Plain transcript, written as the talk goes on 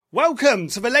Welcome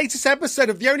to the latest episode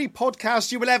of the only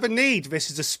podcast you will ever need.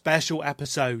 This is a special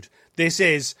episode. This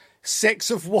is 6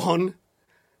 of one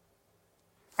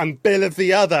and Bill of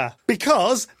the other.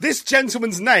 Because this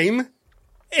gentleman's name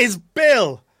is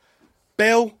Bill.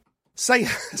 Bill, say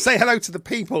hello to the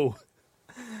people.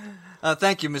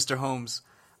 Thank you, Mr. Holmes.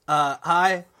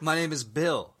 Hi, my name is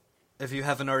Bill, if you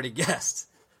haven't already guessed.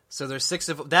 So there's 6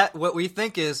 of that. What we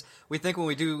think when we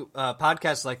do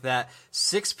podcasts like that,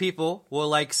 6 people will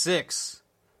like 6,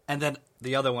 and then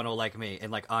the other one will like me,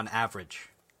 and like on average,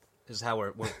 is how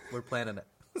we're planning it.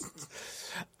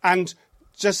 And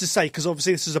just to say, because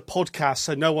obviously this is a podcast,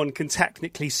 so no one can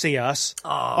technically see us. Oh.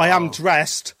 I am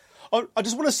dressed. I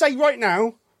just want to say right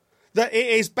now that it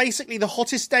is basically the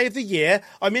hottest day of the year.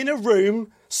 I'm in a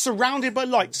room surrounded by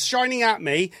lights shining at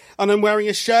me, and I'm wearing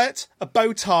a shirt, a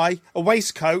bow tie, a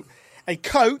waistcoat, a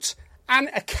coat, and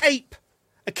a cape.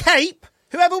 A cape?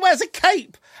 Whoever wears a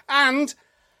cape? And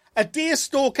a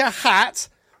deerstalker hat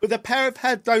with a pair of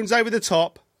headphones over the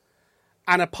top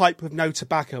and a pipe with no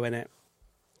tobacco in it.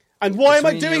 And why am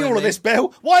I doing all of this,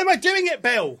 Bill? Why am I doing it,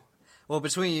 Bill? Well,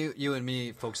 between you and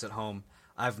me, folks at home,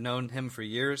 I've known him for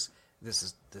years. This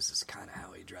is kind of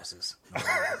how he dresses.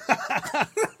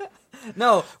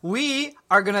 No, we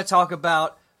are going to talk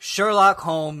about Sherlock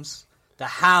Holmes, the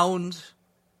Hound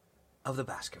of the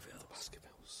Baskervilles.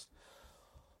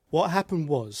 What happened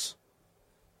was,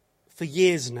 for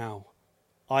years now,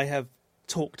 I have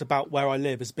talked about where I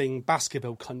live as being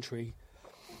Baskerville country.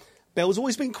 Bill's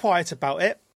always been quiet about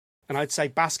it, and I'd say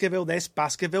Baskerville this,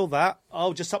 Baskerville that.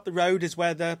 Oh, just up the road is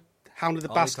where the Hound of the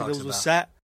Baskervilles was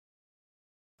set.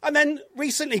 And then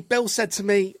recently, Bill said to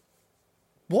me,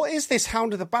 "What is this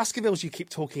Hound of the Baskervilles you keep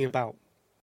talking about?"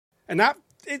 And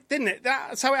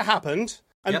that's how it happened.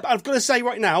 And yep. I've got to say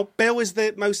right now, Bill is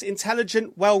the most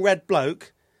intelligent, well-read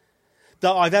bloke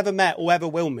that I've ever met or ever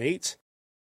will meet.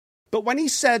 But when he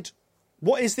said,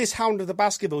 "What is this Hound of the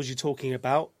Baskervilles you're talking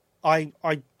about?" I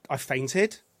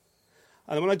fainted.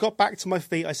 And when I got back to my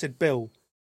feet, I said, "Bill,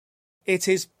 it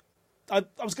is..." I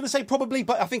was going to say probably,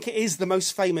 but I think it is the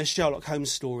most famous Sherlock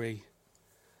Holmes story.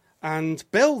 And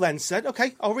Bill then said,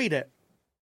 "Okay, I'll read it."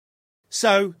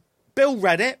 So Bill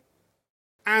read it,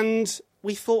 and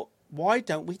we thought, why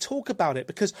don't we talk about it?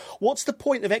 Because what's the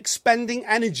point of expending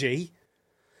energy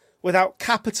without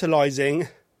capitalising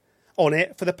on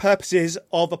it for the purposes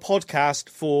of a podcast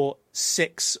for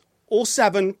 6 or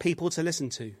 7 people to listen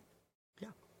to? Yeah.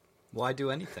 Why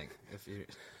do anything if you're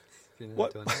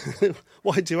not doing anything?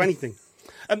 Why do anything?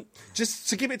 Just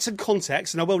to give it some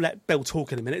context, and I will let Bill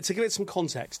talk in a minute, to give it some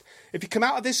context, if you come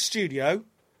out of this studio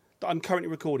that I'm currently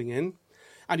recording in,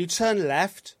 and you turn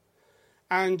left,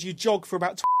 and you jog for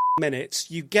about 20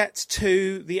 minutes, you get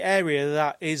to the area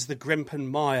that is the Grimpen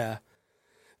Mire,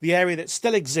 the area that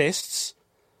still exists,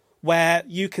 where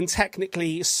you can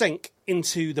technically sink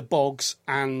into the bogs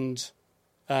and,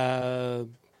 die,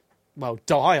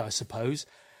 I suppose.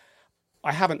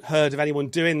 I haven't heard of anyone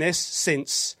doing this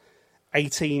since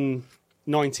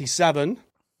 1897.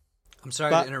 I'm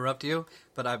sorry to interrupt you,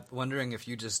 but I'm wondering if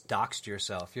you just doxed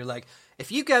yourself. You're like,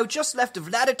 if you go just left of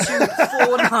latitude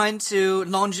 492,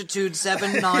 longitude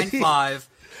 795,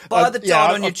 by the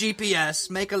dot on your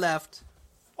GPS, make a left.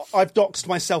 I've doxed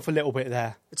myself a little bit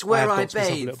there. It's where I bathe.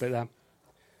 A little bit there.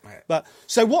 Right. But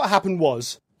so what happened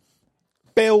was,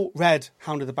 Bill read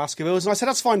Hound of the Baskervilles, and I said,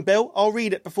 "That's fine, Bill. I'll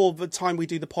read it before the time we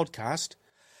do the podcast."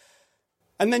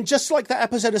 And then just like that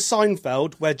episode of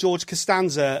Seinfeld where George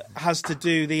Costanza has to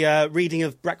do the reading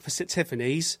of Breakfast at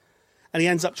Tiffany's, and he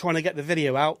ends up trying to get the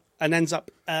video out and ends up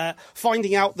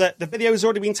finding out that the video has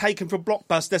already been taken from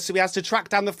Blockbuster, so he has to track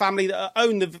down the family that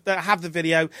that have the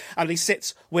video, and he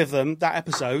sits with them, that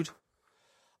episode.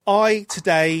 I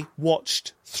today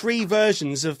watched 3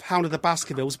 versions of Hound of the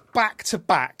Baskervilles back to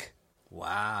back.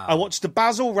 Wow. I watched the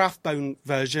Basil Rathbone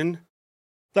version,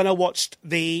 then I watched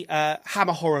the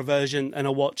Hammer Horror version, and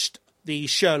I watched the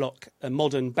Sherlock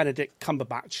modern Benedict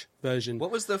Cumberbatch version.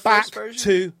 What was the first version? Back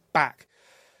to back.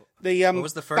 What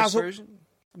was the first version?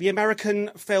 The American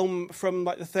film from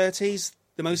like the 30s.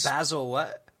 The most Basil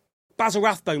what? Basil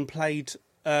Rathbone played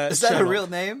Is that Sherlock. A real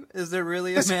name? Is there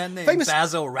really a man named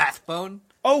Basil Rathbone?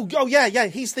 Oh yeah.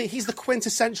 He's the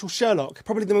quintessential Sherlock.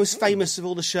 Probably the most famous of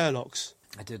all the Sherlocks.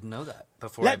 I didn't know that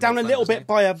before. Let down a little bit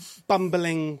by a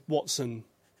bumbling Watson.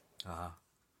 Uh-huh.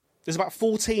 There's about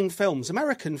 14 films,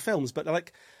 American films, but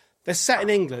they're set in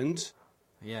England.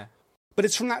 Yeah. But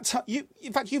it's from that time. I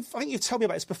think you've told me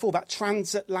about this before. That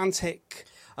transatlantic.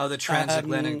 Oh, the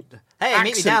transatlantic. Hey,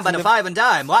 meet me down by the 5 and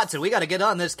dime, Watson. We got to get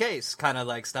on this case, kind of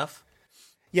like stuff.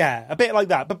 Yeah, a bit like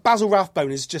that. But Basil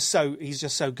Rathbone is just so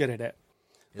good at it.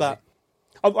 But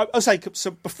I'll say,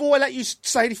 so before I let you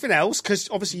say anything else, because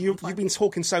obviously you've been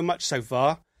talking so much so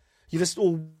far, you just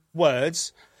all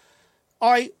words.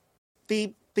 The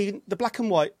black and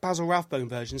white Basil Rathbone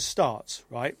version starts,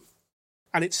 right?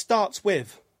 And it starts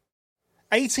with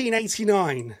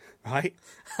 1889, right?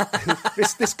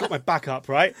 this got my back up,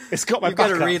 right? It's got my back up.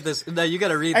 You gotta read this. No, you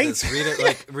gotta read this. Read it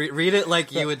like read it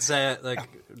like you would say it. Like,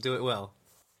 do it well.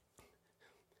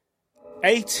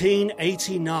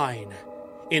 1889.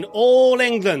 In all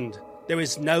England, there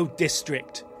is no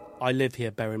district. I live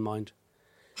here, bear in mind.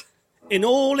 In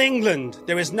all England,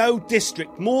 there is no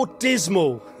district more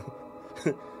dismal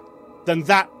than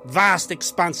that vast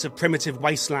expanse of primitive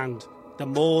wasteland, the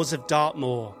moors of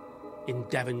Dartmoor in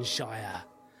Devonshire.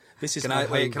 This is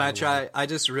Can I try? I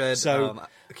just read. So,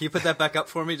 can you put that back up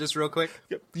for me, just real quick?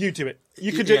 You do it.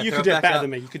 You could do it better than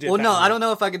me. You could do it. Well, better no, than I don't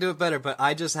know if I can do it better, but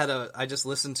I just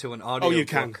listened to an audio you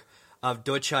can. book of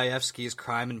Dostoevsky's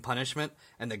Crime and Punishment,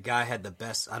 and the guy had the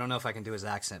best. I don't know if I can do his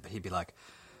accent, but he'd be like,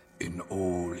 "In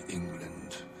all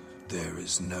England, there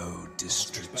is no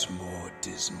district more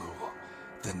dismal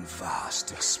than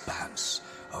vast expanse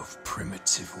of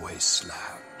primitive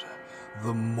wasteland,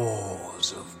 the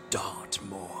moors of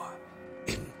Dartmoor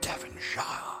in Devonshire."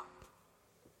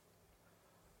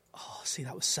 Oh, see,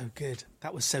 that was so good.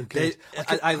 That was so good.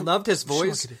 I loved his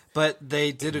voice, but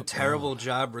they did a terrible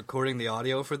job recording the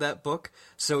audio for that book,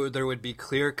 so there would be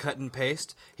clear cut and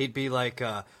paste. He'd be like,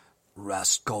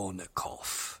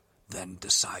 Raskolnikov then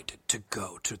decided to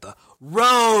go to the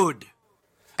road,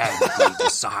 and he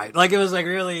decided... Like, it was like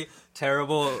really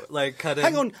terrible, like cutting.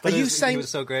 Hang on, but are you saying... He was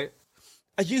so great.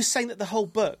 Are you saying that the whole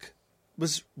book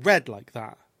was read like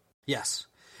that? Yes.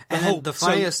 And then the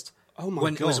funniest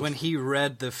God. was when he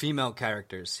read the female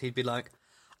characters. He'd be like,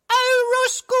 "Oh,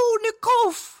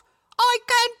 Raskolnikov, I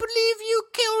can't believe you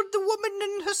killed the woman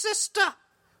and her sister."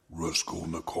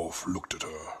 Raskolnikov looked at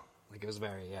her. Like, it was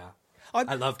very,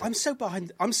 I loved it. I'm so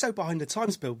behind the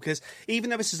times, Bill, because even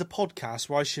though this is a podcast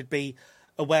where I should be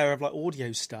aware of like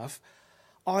audio stuff,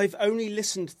 I've only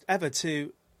listened ever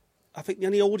to, I think the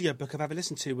only audiobook I've ever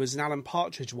listened to was an Alan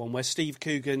Partridge one where Steve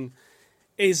Coogan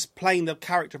is playing the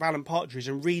character of Alan Partridge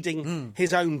and reading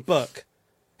his own book,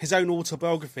 his own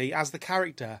autobiography as the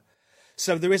character.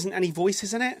 So there isn't any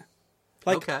voices in it.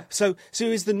 Like, okay. So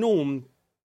is the norm.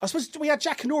 I suppose we had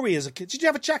Jack Canori as a kid. Did you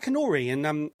have a Jack Canori in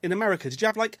America? Did you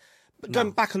have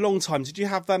going back a long time? Did you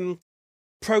have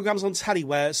programs on telly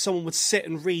where someone would sit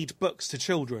and read books to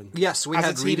children? Yes, we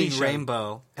had Reading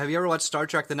Rainbow. Have you ever watched Star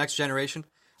Trek: The Next Generation?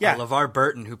 Yeah. LeVar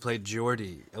Burton, who played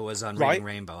Geordi, was on Reading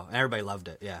Rainbow, and everybody loved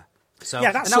it. Yeah. So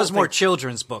yeah, that was more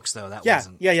children's books, though. That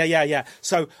wasn't. Yeah.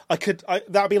 So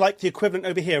that would be like the equivalent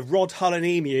over here. Rod Hull and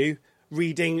Emu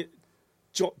reading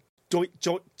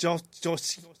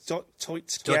Dostoevsky.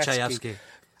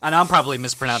 And I'm probably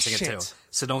mispronouncing it too,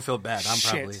 so don't feel bad. I'm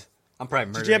probably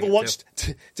murdering. Did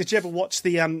you ever watch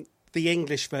the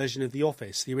English version of The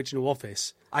Office, the original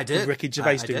Office? I did. With Ricky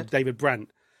Gervais doing David Brent,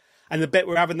 and the bit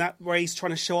we're having that where he's trying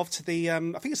to show off to the I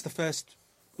think it's the first,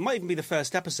 it might even be the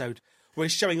first episode where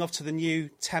he's showing off to the new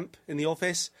temp in the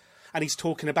office, and he's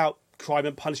talking about crime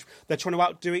and punishment. They're trying to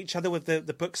outdo each other with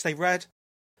the books they've read.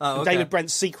 Oh, and David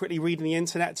Brent's secretly reading the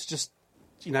internet to just,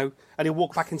 and he'll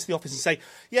walk back into the office and say,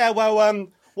 "Yeah, well,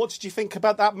 what did you think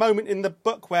about that moment in the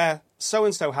book where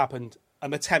so-and-so happened?"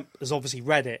 And the temp has obviously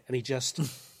read it, and he just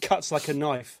cuts like a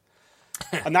knife.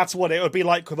 And that's what it would be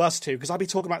like with us two, because I'd be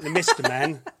talking about the Mr.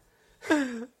 Men.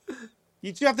 Do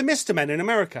you have the Mr. Men in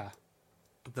America?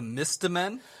 The Mr.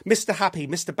 Men? Mr. Happy,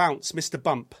 Mr. Bounce, Mr.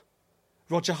 Bump.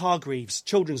 Roger Hargreaves,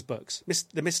 children's books.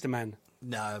 The Mr. Men.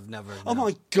 No, I've never. Oh,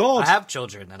 my God. I have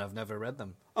children, and I've never read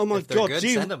them. Oh, my God. Good,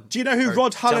 do you know who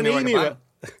Rod Hull and Emu are?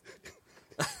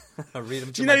 I'll read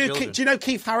them to do my children. Do you know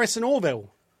Keith Harris and Orville?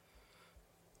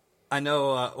 I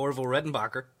know Orville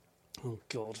Redenbacher. Oh,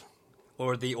 God.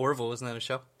 Or The Orville, isn't that a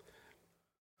show?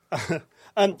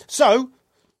 So...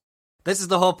 This is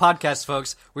the whole podcast,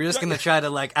 folks. We're just going to try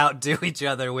to outdo each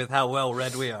other with how well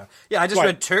read we are. Yeah, I just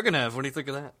read Turgenev. What do you think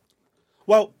of that?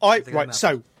 Well,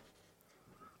 so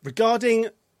regarding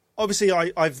obviously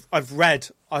I've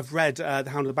read The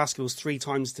Hound of the Baskervilles 3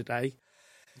 times today,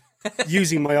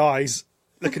 using my eyes,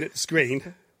 looking at the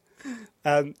screen.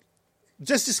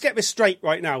 Just to get this straight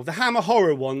right now, the Hammer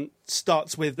Horror one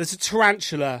starts with there's a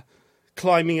tarantula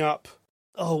climbing up.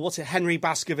 Oh, what's it? Henry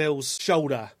Baskerville's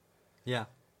shoulder. Yeah.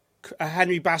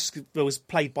 Henry Baskerville was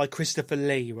played by Christopher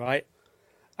Lee, right?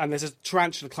 And there's a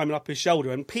tarantula climbing up his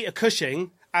shoulder, and Peter Cushing,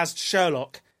 as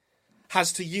Sherlock,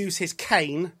 has to use his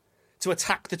cane to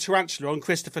attack the tarantula on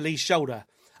Christopher Lee's shoulder.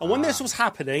 And when this was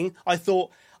happening, I thought,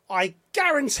 I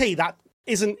guarantee that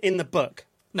isn't in the book.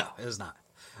 No, it is not.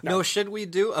 No, should we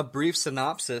do a brief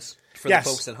synopsis for Yes. the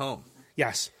folks at home?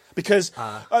 Yes, because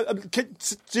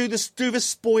do the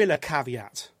spoiler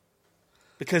caveat,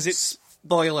 because it's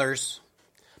Spoilers.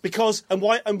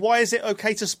 why is it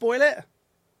okay to spoil it?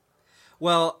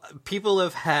 Well, people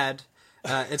have had.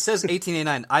 It says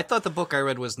 1889. I thought the book I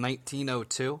read was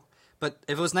 1902, but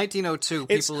if it was 1902,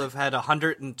 people have had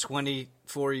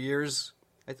 124 years.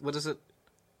 What is it?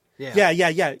 Yeah.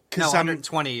 No, Because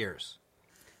 120 years.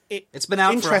 It's been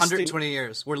out for interesting- 120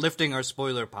 years. We're lifting our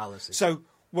spoiler policy. So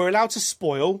we're allowed to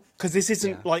spoil because this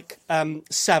isn't like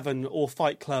Seven or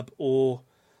Fight Club or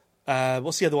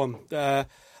what's the other one?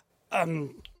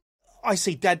 I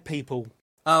See Dead People.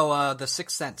 Oh, The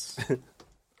Sixth Sense.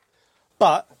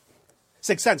 But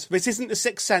Sixth Sense. This isn't the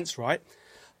Sixth Sense, right?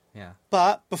 Yeah.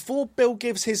 But before Bill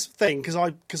gives his thing, because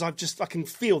I can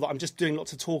feel that I'm just doing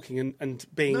lots of talking and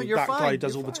being No, you're that guy fine, who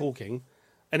does you're all the fine. talking.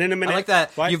 And in a minute, I like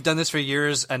that. right? You've done this for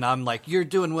years, and I'm like, you're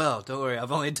doing well. Don't worry,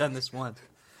 I've only done this once.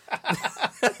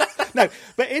 No,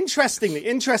 but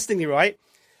interestingly, right?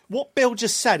 What Bill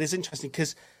just said is interesting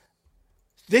because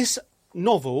this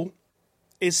novel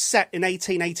is set in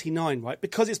 1889, right?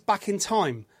 Because it's back in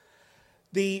time.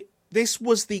 This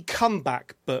was the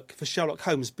comeback book for Sherlock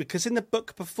Holmes because in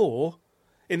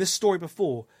the story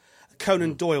before,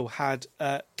 Conan Doyle had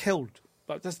killed.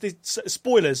 Like that's the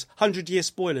spoilers, 100-year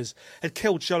spoilers, had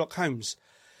killed Sherlock Holmes.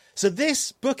 So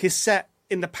this book is set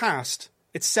in the past.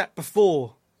 It's set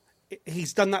before.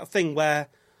 He's done that thing where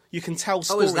you can tell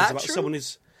stories that about true? someone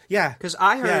who's Because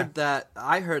I heard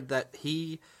that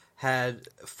he had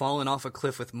fallen off a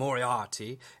cliff with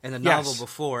Moriarty in the novel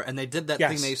before, and they did that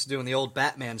thing they used to do in the old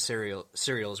Batman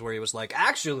serials where he was like,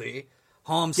 actually,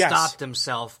 Holmes stopped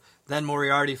himself, then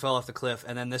Moriarty fell off the cliff,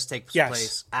 and then this takes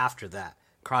place after that,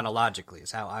 chronologically,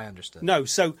 is how I understood. No,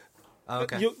 so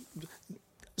okay.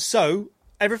 So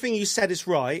everything you said is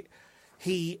right.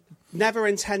 He never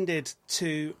intended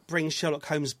to bring Sherlock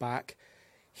Holmes back.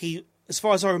 As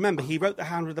far as I remember, he wrote The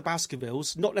Hound of the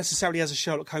Baskervilles, not necessarily as a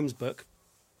Sherlock Holmes book,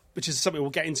 which is something we'll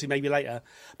get into maybe later,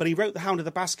 but he wrote The Hound of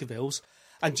the Baskervilles,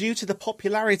 and due to the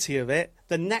popularity of it,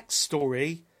 the next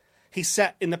story he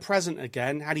set in the present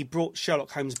again, and he brought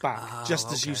Sherlock Holmes back,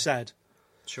 as you said.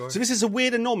 Sure. So this is a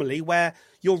weird anomaly where,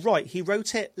 you're right, he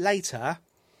wrote it later,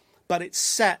 but it's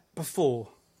set before.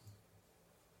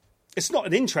 It's not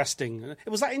an interesting...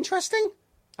 Was that interesting?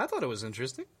 I thought it was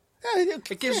interesting. Yeah,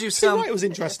 It gives you some. Right, it was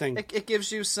interesting. It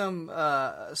gives you some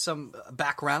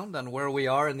background on where we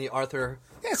are in the Arthur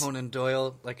Conan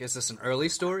Doyle. Like, is this an early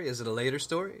story? Is it a later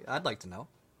story? I'd like to know.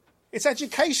 It's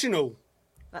educational.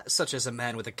 Such as a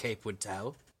man with a cape would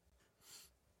tell.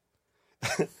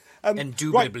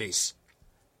 Indubitably. Right.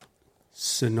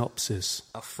 Synopsis.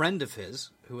 A friend of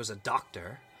his, who is a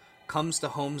doctor, comes to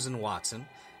Holmes and Watson,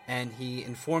 and he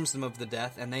informs them of the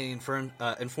death, and they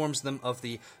informs them of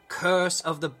the curse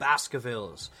of the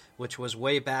Baskervilles, which was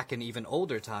way back in even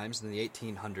older times, in the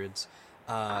 1800s.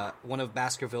 One of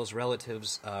Baskerville's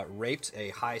relatives raped a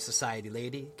high society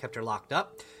lady, kept her locked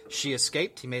up. She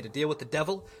escaped. He made a deal with the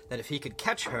devil that if he could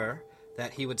catch her,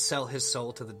 that he would sell his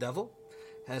soul to the devil.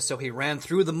 And so he ran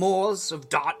through the moors of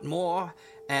Dartmoor,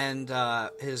 and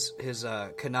his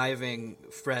conniving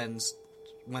friends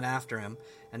went after him,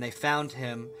 and they found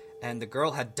him, and the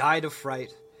girl had died of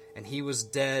fright, and he was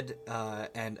dead,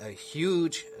 and a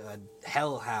huge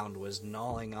hellhound was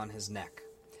gnawing on his neck.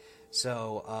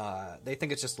 So they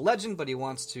think it's just a legend, but he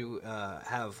wants to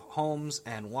have Holmes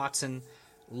and Watson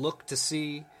look to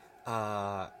see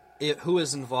who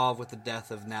is involved with the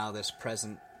death of now this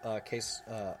present case,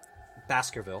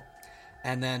 Baskerville.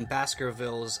 And then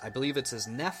Baskerville's, I believe it's his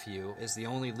nephew, is the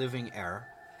only living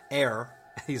heir.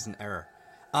 He's an error.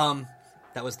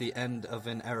 That was the end of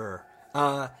an error.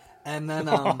 And then...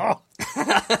 oh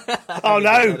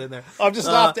no! I've just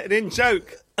laughed at an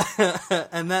in-joke.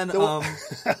 And then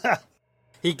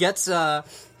he gets the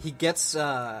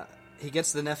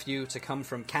nephew to come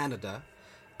from Canada,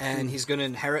 and he's going to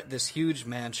inherit this huge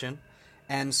mansion.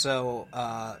 And so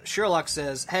Sherlock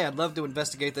says, hey, I'd love to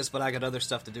investigate this, but I got other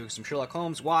stuff to do. Because I'm Sherlock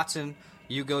Holmes. Watson,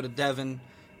 you go to Devon,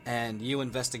 and you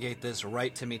investigate this.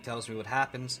 Write to me, tells me what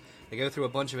happens. They go through a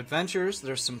bunch of adventures.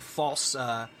 There's some false,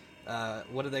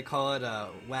 what do they call it?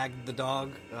 Wag the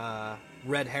dog,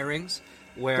 red herrings.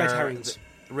 Red herrings.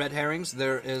 Red herrings.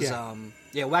 There is,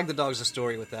 Wag the Dog's a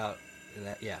story without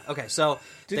that. Yeah. Okay, so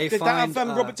Did that have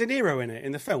Robert De Niro in it,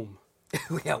 in the film?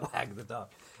 Yeah, Wag the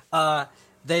Dog.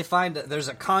 They find there's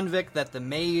a convict that the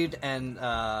maid and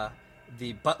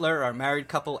the butler are a married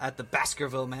couple at the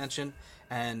Baskerville mansion,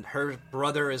 and her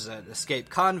brother is an escaped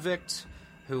convict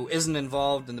who isn't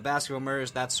involved in the Baskerville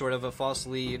murders. That's sort of a false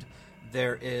lead.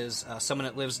 There is someone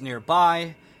that lives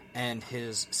nearby, and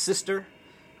his sister.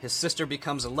 His sister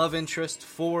becomes a love interest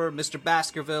for Mr.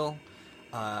 Baskerville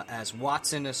as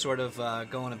Watson is sort of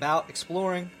going about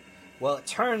exploring. Well, it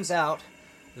turns out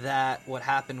that what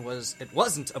happened was it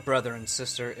wasn't a brother and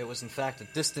sister. It was, in fact, a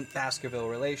distant Baskerville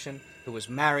relation who was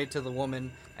married to the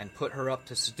woman and put her up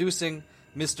to seducing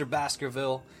Mr.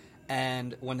 Baskerville.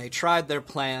 And when they tried their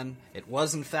plan, it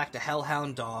was, in fact, a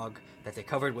hellhound dog that they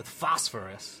covered with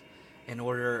phosphorus in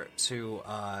order to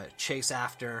chase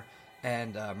after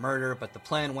and murder, but the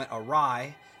plan went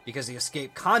awry because the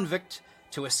escaped convict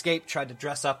to escape tried to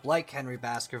dress up like Henry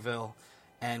Baskerville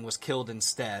and was killed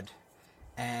instead.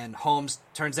 And Holmes,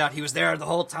 turns out he was there the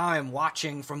whole time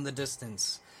watching from the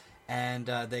distance. And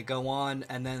they go on,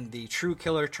 and then the true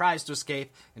killer tries to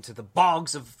escape into the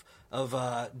bogs of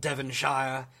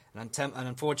Devonshire. And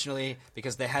unfortunately,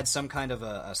 because they had some kind of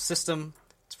a system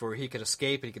where he could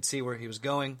escape and he could see where he was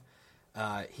going,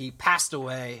 he passed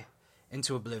away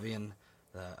into oblivion,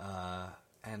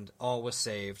 and all was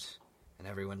saved, and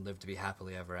everyone lived to be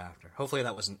happily ever after. Hopefully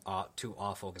that wasn't too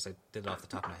awful, because I did it off the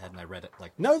top of my head and I read it 2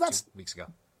 weeks ago.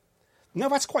 No,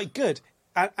 that's quite good,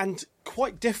 and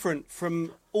quite different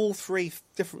from all 3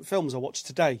 different films I watched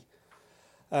today.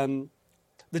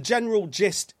 The general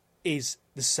gist is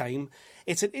the same.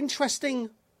 It's an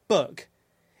interesting book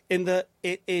in that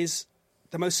it is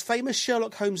the most famous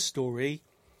Sherlock Holmes story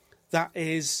that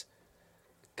is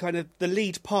kind of the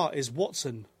lead part is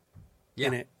Watson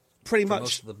in it, pretty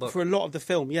much for a lot of the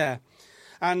film, yeah.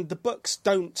 And the books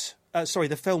don't,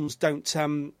 the films don't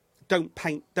have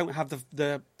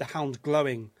the hound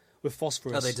glowing with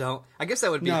phosphorus. Oh, they don't. I guess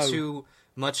that would be too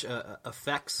much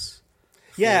effects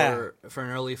for an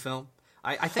early film.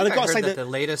 I think I heard that the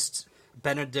latest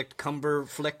Benedict Cumber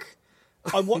flick.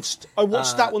 I watched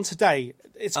that one today.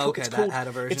 It's called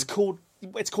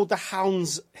the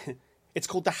Hounds. It's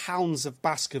called the Hounds of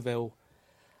Baskerville,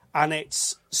 and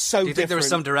it's so. Do you think there was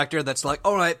some director that's like,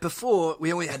 all right, before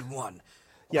we only had 1,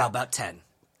 how about 10?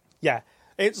 Yeah,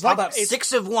 it's how like about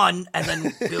 6 of one and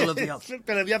then Bill of the other.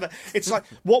 Bill of the other. It's like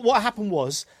what happened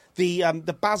was the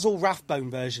Basil Rathbone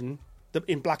version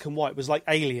in black and white was like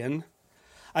Alien,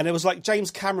 and it was like James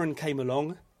Cameron came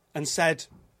along and said,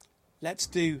 let's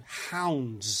do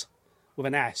Hounds with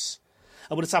an S.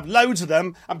 And we'll just have loads of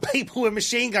them and people with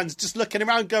machine guns just looking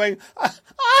around going,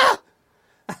 ah!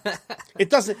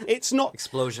 It's not...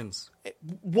 Explosions.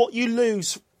 What you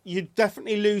lose, you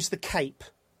definitely lose the cape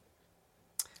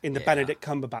in the Benedict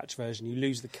Cumberbatch version. You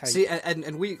lose the cape. See,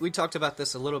 and we talked about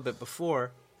this a little bit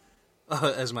before,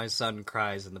 as my son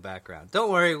cries in the background.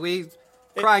 Don't worry,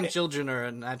 crying children are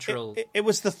a natural... It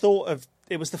was the thought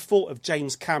of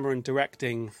James Cameron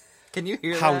directing... Can you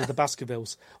hear Hound that? of the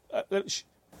Baskervilles.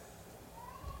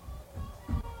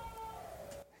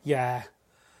 Yeah.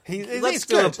 Let's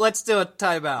do a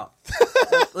timeout.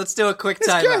 Let's do a quick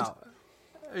timeout.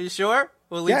 Are you sure?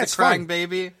 We'll leave the crying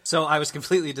baby. So I was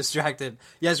completely distracted.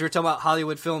 Yes, we were talking about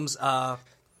Hollywood films. I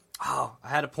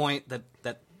had a point that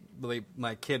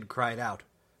my kid cried out.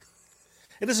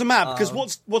 It doesn't matter, because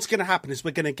what's going to happen is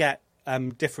we're going to get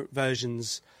different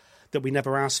versions that we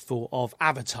never asked for of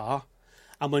Avatar.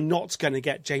 And we're not going to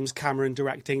get James Cameron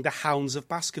directing The Hounds of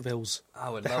Baskervilles.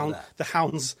 I would love that. The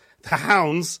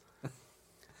Hounds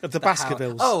of the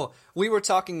Baskervilles. Oh, we were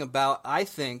talking about, I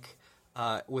think,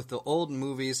 with the old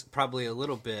movies, probably a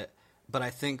little bit, but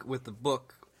I think with the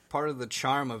book, part of the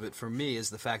charm of it for me is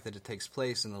the fact that it takes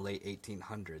place in the late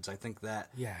 1800s. I think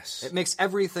that it makes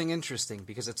everything interesting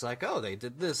because it's like, oh, they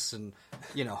did this, and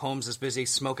Holmes is busy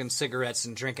smoking cigarettes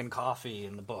and drinking coffee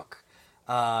in the book.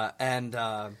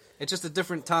 It's just a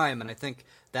different time, and I think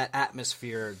that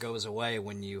atmosphere goes away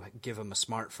when you give them a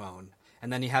smartphone.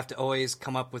 And then you have to always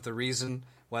come up with a reason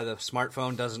why the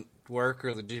smartphone doesn't work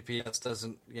or the GPS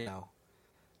doesn't,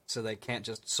 so they can't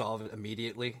just solve it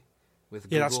immediately with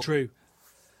Google. Yeah, that's true.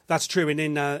 That's true. And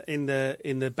in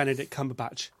the Benedict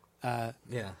Cumberbatch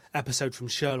episode from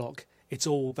Sherlock, it's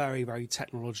all very, very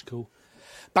technological.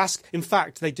 In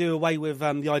fact, they do away with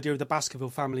the idea of the Baskerville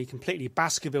family completely.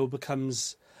 Baskerville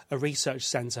becomes a research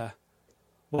centre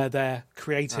where they're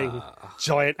creating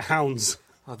giant hounds.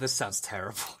 Oh, this sounds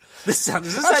terrible. Is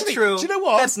that true? Do you know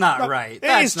what? That's not right.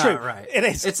 That's not right. It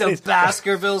is. It's a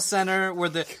Baskerville Centre where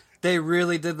they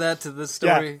really did that to this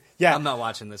story. Yeah. I'm not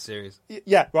watching this series.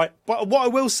 Yeah, right. But what I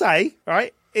will say,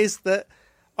 right, is that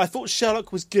I thought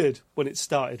Sherlock was good when it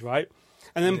started, right?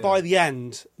 And then by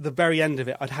the very end of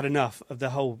it, I'd had enough of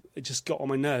the whole... It just got on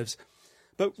my nerves.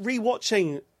 But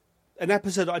rewatching an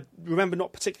episode I remember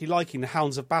not particularly liking, The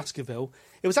Hounds of Baskerville,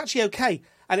 it was actually okay.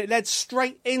 And it led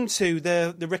straight into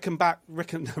the Rickenbacker.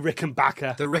 The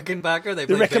Rickenbacker? The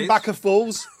Rickenbacker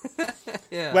Falls,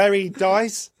 where he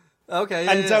dies. Okay,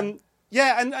 and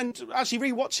and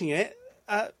actually rewatching it,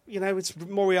 it's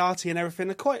Moriarty and everything.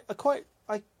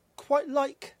 I quite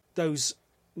like those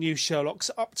new Sherlocks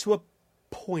up to a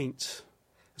point.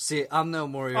 See, I'm no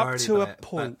Moriarty. Up to a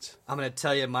point. I'm going to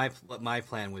tell you what my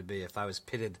plan would be if I was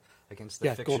pitted against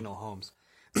the fictional Holmes.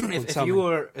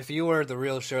 If you were the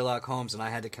real Sherlock Holmes and I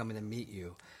had to come in and meet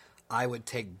you, I would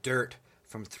take dirt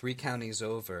from 3 counties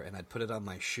over and I'd put it on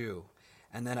my shoe,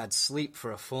 and then I'd sleep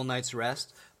for a full night's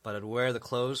rest, but I'd wear the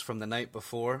clothes from the night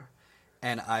before,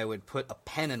 and I would put a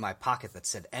pen in my pocket that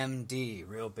said MD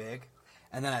real big.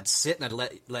 And then I'd sit and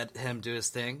I'd let him do his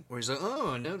thing, where he's like,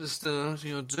 "Oh, I noticed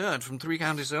your dirt from 3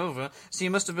 counties over. So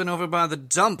you must have been over by the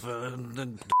dump,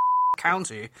 the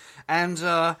county. And,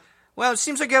 well, it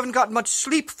seems like you haven't got much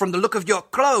sleep from the look of your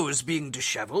clothes being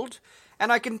disheveled.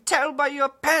 And I can tell by your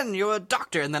pen you're a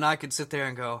doctor." And then I could sit there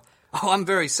and go, "Oh, I'm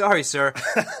very sorry, sir.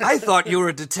 I thought you were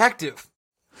a detective.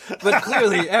 But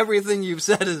clearly everything you've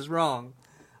said is wrong."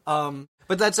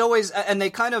 But that's always, and they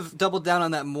kind of doubled down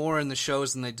on that more in the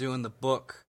shows than they do in the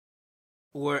book,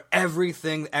 where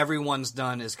everything everyone's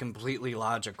done is completely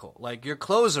logical. Like, your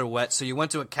clothes are wet, so you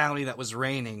went to a county that was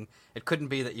raining. It couldn't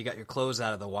be that you got your clothes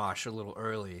out of the wash a little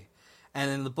early. And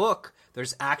in the book,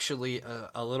 there's actually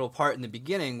a little part in the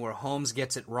beginning where Holmes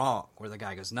gets it wrong, where the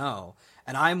guy goes, "No."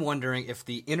 And I'm wondering if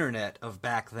the internet of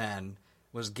back then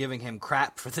was giving him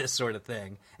crap for this sort of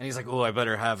thing. And he's like, "Oh, I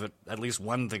better have it, at least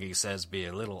one thing he says be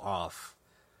a little off."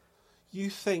 You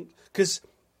think, because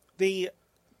the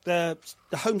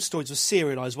Holmes stories were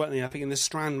serialised, weren't they? I think in the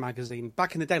Strand magazine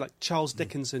back in the day, like Charles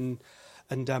Dickens and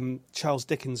Charles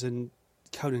Dickens and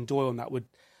Conan Doyle, and that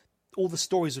all the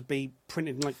stories would be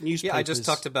printed in like newspapers. Yeah, I just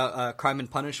talked about Crime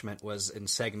and Punishment was in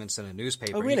segments in a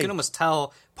newspaper. Oh, really? You can almost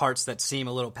tell parts that seem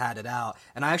a little padded out.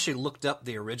 And I actually looked up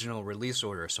the original release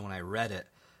order, so when I read it,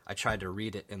 I tried to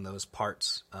read it in those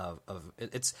parts of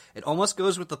it. It almost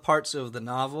goes with the parts of the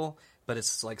novel, but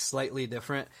it's like slightly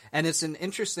different. And it's an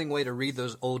interesting way to read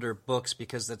those older books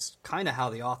because that's kind of how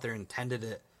the author intended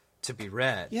it to be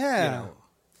read. Yeah.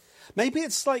 Maybe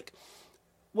it's like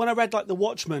when I read like The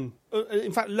Watchmen,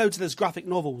 in fact, loads of those graphic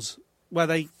novels where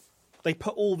they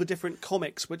put all the different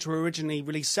comics which were originally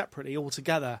released separately all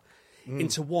together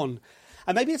into one.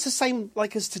 And maybe it's the same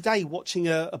like as today watching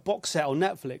a box set on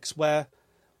Netflix where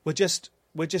we're just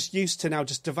used to now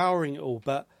just devouring it all,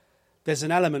 but there's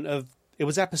an element of it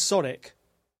was episodic.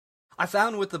 I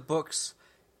found with the books,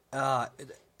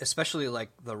 especially like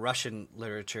the Russian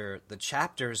literature, the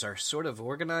chapters are sort of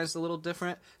organized a little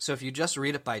different. So if you just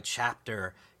read it by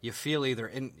chapter, you feel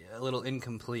either a little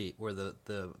incomplete, where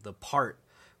the part,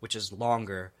 which is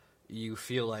longer, you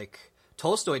feel like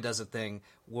Tolstoy does a thing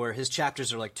where his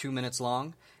chapters are like 2 minutes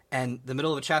long, and the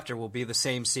middle of a chapter will be the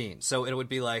same scene. So it would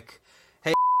be like,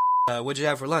 "Hey, what'd you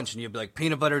have for lunch?" And you'd be like,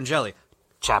 "Peanut butter and jelly."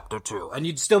 Chapter 2. And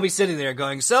you'd still be sitting there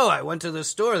going, "So, I went to the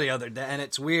store the other day," and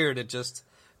it's weird. It just,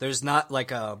 there's not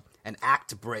like an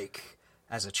act break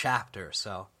as a chapter,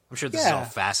 so I'm sure this is all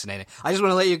fascinating. I just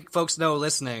want to let you folks know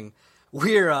listening,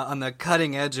 we're on the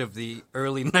cutting edge of the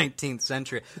early 19th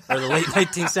century, or the late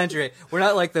 19th century. We're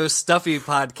not like those stuffy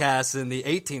podcasts in the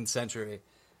 18th century.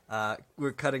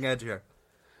 We're cutting edge here.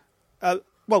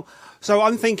 Well, so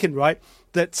I'm thinking, right,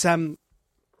 that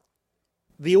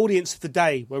the audience of the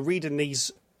day were reading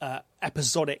these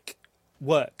episodic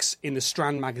works in the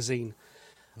Strand magazine,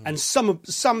 and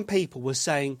some people were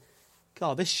saying,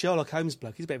 "God, this Sherlock Holmes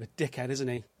bloke, he's a bit of a dickhead, isn't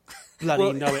he?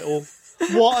 Bloody know-it-all.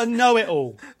 What a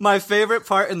know-it-all." My favorite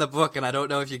part in the book, and I don't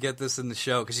know if you get this in the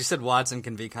show, because you said Watson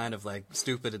can be kind of like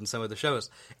stupid in some of the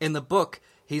shows. In the book,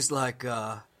 he's like,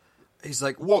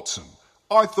 "Watson,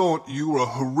 I thought you were a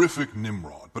horrific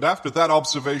Nimrod, but after that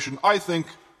observation, I think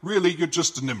really you're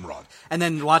just a Nimrod." And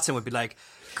then Watson would be like,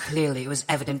 "Clearly it was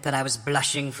evident that I was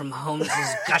blushing from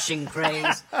Holmes's gushing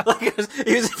praise."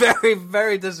 he was very,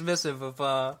 very dismissive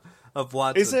of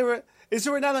Watson. Is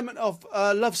there an element of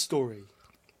love story?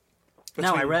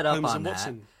 No, I read up Holmes on and that.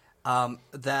 Watson?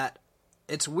 That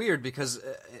it's weird because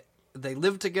they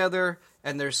live together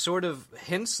and there's sort of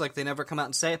hints, like they never come out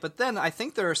and say it. But then I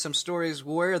think there are some stories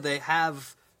where they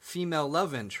have female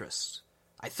love interests.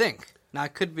 I think. Now,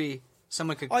 it could be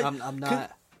someone could. I'm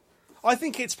not. I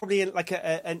think it's probably like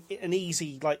an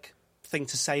easy like thing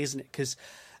to say, isn't it? Because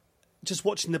just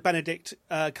watching the Benedict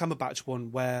Cumberbatch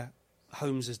one where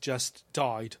Holmes has just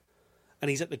died and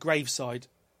he's at the graveside,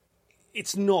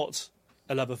 it's not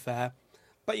a love affair,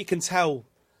 but you can tell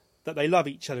that they love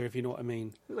each other, if you know what I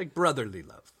mean. Like brotherly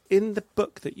love. In the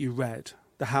book that you read,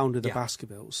 The Hound of the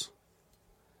Baskervilles,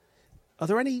 are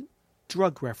there any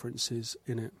drug references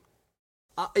in it?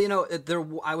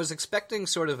 I was expecting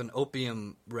sort of an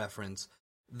opium reference,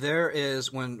 There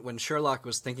is when Sherlock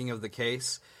was thinking of the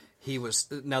case,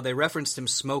 they referenced him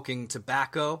smoking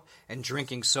tobacco and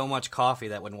drinking so much coffee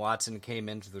that when Watson came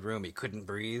into the room he couldn't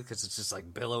breathe because it's just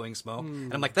like billowing smoke.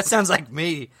 And I'm like, that sounds like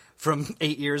me from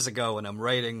 8 years ago when I'm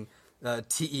writing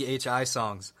TEHI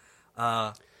songs.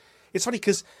 It's funny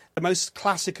because the most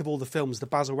classic of all the films, the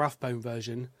Basil Rathbone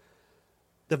version,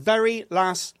 the very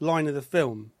last line of the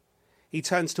film, he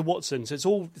turns to Watson.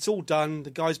 So it's all done.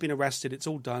 The guy's been arrested. It's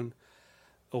all done.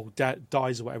 Or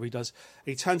dies or whatever he does.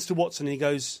 He turns to Watson and he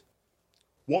goes,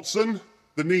 Watson,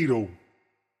 the needle.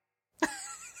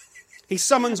 He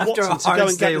summons After Watson a to go hard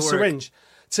and day get of the work. syringe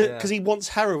because he wants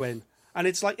heroin. And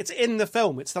it's like, it's in the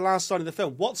film. It's the last line of the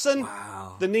film. Watson,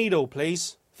 the needle,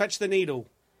 please. Fetch the needle.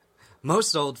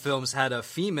 Most old films had a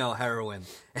female heroine.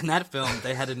 In that film,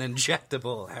 they had an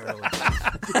injectable heroine.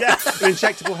 Yeah, an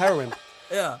injectable heroin.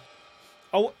 Yeah.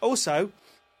 Oh, also,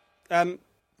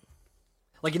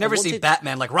 Like you never see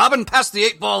Batman like, Robin, pass the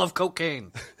 8-ball of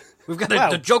cocaine. We've got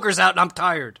the Joker's out and I'm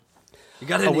tired. You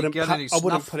got any I wouldn't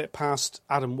snuff? put it past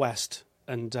Adam West.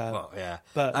 And Well, yeah.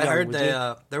 but I no, heard would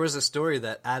you? there was a story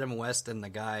that Adam West and the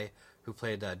guy who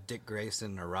played Dick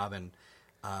Grayson or Robin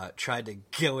tried to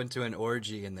go into an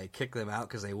orgy and they kicked them out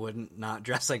because they wouldn't not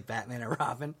dress like Batman or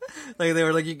Robin. Like they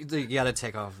were like, you got to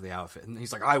take off the outfit, and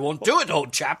he's like, I won't do it,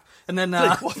 old chap. And then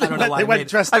I don't know why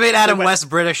I made Adam West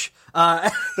British.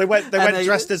 They went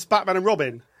dressed as Batman and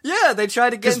Robin. Yeah, they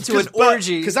tried to get into an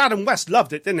orgy because Adam West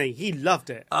loved it, didn't he? He loved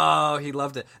it. Oh, he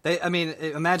loved it.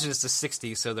 Imagine it's the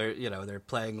 '60s, so they're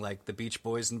playing like the Beach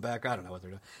Boys in the back. I don't know what they're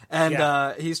doing,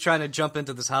 and he's trying to jump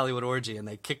into this Hollywood orgy, and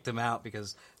they kicked him out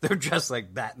because they're dressed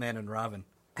like Batman and Robin,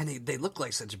 and they look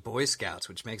like such Boy Scouts,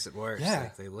 which makes it worse. Yeah.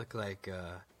 Like, they look like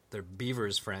they're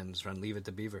Beaver's friends from Leave It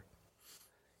to Beaver.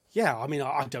 Yeah, I mean,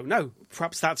 I don't know.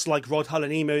 Perhaps that's like Rod Hull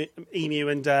and Emu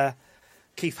and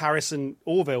Keith Harris and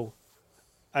Orville.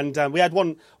 And we had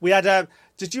one. We had.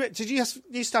 Did you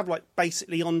used to have like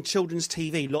basically on children's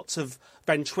TV lots of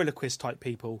ventriloquist type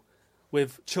people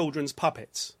with children's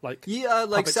puppets, like Like puppets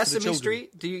for the Sesame children.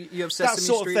 Street. Do you have Sesame That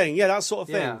sort Street? of thing? Yeah, that sort of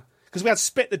Yeah. thing. Because we had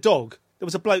Spit the dog. There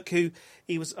was a bloke who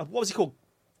he was. What was he called?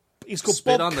 He was called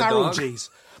Spit Bob on the Carroll dog? G's.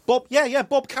 Bob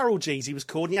Carroll G's. He was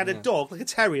called. And he had a dog, like a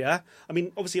terrier. I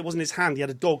mean, obviously it wasn't his hand. He had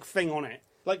a dog thing on it,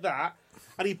 like that.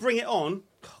 And he'd bring it on.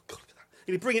 Oh, God, look at that.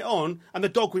 And he'd bring it on, and the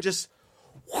dog would just.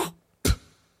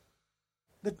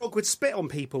 The dog would spit on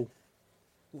people.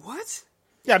 What?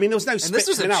 Yeah, I mean, there was no spit. And this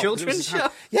was a coming out, children's it was his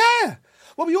hand. show? Yeah.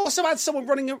 Well, we also had someone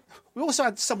running. We also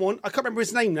had someone. I can't remember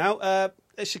his name now.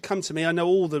 It should come to me. I know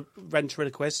all the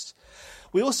ventriloquists.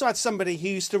 We also had somebody who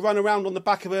used to run around on the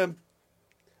back of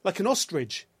like an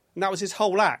ostrich, and that was his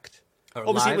whole act.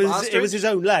 Obviously, it was his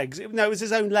own legs. It was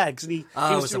his own legs, and he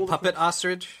Oh, was it was a puppet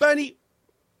ostrich. Bernie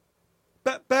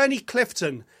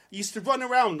Clifton used to run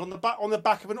around on the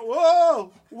back of an.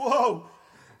 Whoa!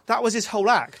 That was his whole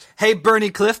act. Hey, Bernie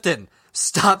Clifton,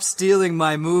 stop stealing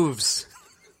my moves.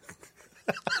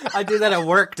 I do that at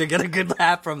work to get a good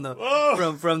laugh from the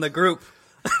from the group.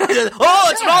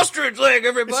 It's an ostrich leg,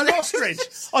 everybody. It's an ostrich.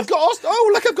 I've got.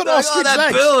 Look, I've got ostrich that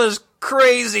legs. Bill is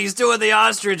crazy. He's doing the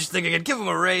ostrich thing again. Give him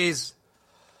a raise.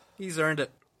 He's earned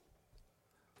it.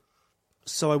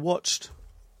 So I watched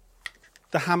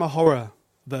the Hammer horror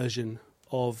version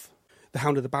of The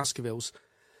Hound of the Baskervilles,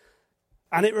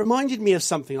 and it reminded me of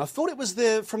something. I thought it was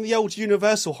from the old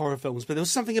Universal horror films, but there was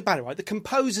something about it, right? The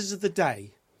composers of the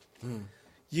day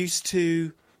used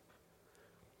to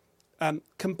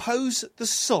compose the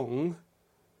song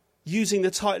using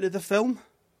the title of the film.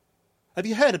 Have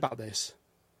you heard about this?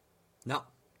 No.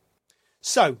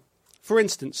 So, for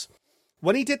instance,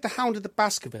 when he did The Hound of the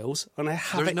Baskervilles, and I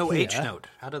have There's it no here, H note.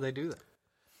 How do they do that?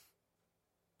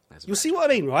 You'll see what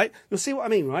I mean, right?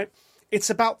 It's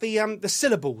about the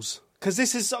syllables, because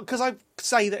I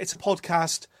say that it's a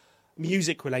podcast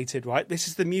music related, right? This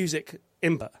is the music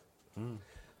input.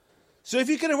 So if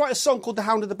you're going to write a song called The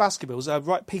Hound of the Baskervilles, a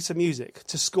right piece of music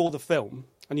to score the film,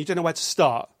 and you don't know where to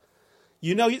start,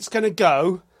 you know it's going to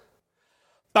go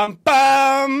bum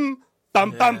bum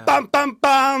bum bum bum bum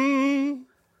bum,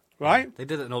 right? They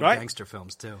did it in old Right? gangster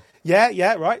films too.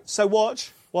 Yeah, right. So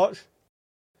watch.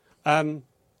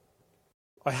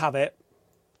 I have it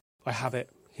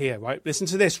here, right? Listen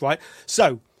to this, right?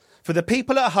 So, for the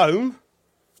people at home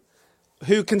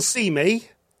who can see me,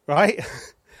 right?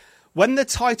 When the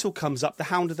title comes up, The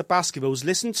Hound of the Baskervilles,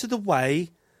 listen to the way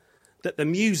that the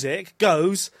music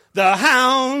goes, The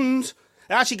Hound.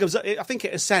 It actually goes up, I think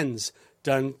it ascends.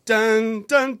 Dun, dun,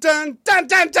 dun, dun, dun,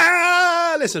 dun,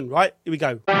 dun. Listen, right? Here we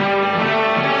go.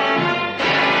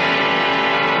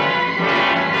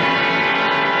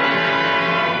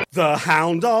 The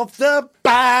Hound of the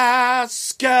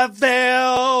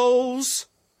Baskervilles.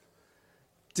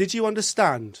 Did you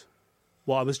understand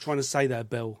what I was trying to say there,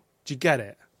 Bill? Did you get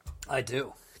it? I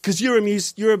do. Because you're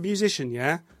a musician,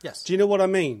 yeah? Yes. Do you know what I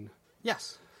mean?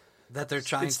 Yes. That they're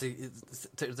trying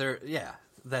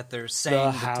that they're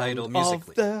saying the title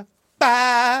musically. Of the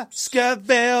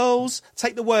Baskervilles.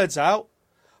 Take the words out.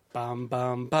 Bum,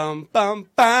 bum, bum, bum,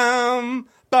 bum,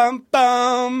 bum,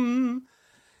 bum.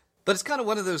 But it's kind of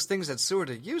one of those things that's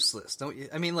sort of useless, don't you?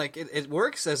 I mean, like, it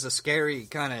works as a scary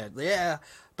kind of,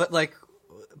 but, like,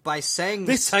 by saying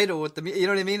the title with the, you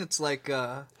know what I mean? It's like,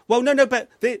 Well, no, but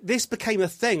this became a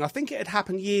thing. I think it had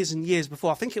happened years and years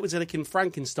before. I think it was like in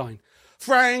Frankenstein.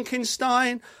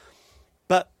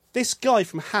 But this guy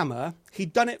from Hammer,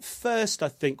 he'd done it first, I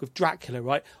think, with Dracula,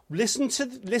 right? Listen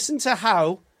to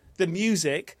how the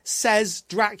music says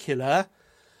Dracula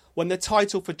when the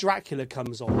title for Dracula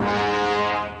comes on.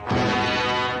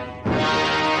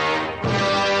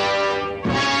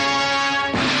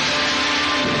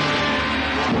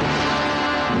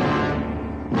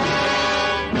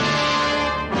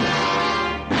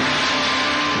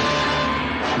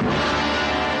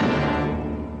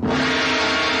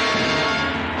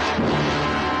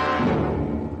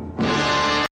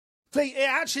 It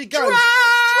actually goes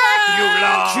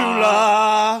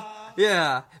Dracula.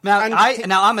 Yeah.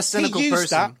 Now I'm a cynical he used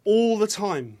person. That all the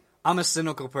time. I'm a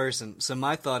cynical person, so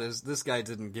my thought is this guy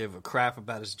didn't give a crap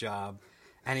about his job,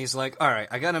 and he's like, all right,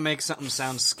 I gotta make something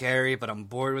sound scary, but I'm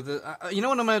bored with it. You know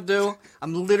what I'm gonna do?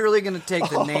 I'm literally gonna take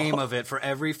the name of it for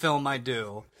every film I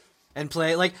do, and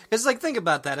play because think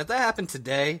about that. If that happened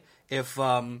today, if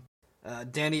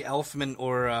Danny Elfman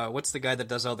or what's the guy that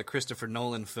does all the Christopher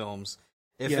Nolan films?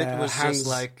 If it was just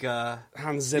like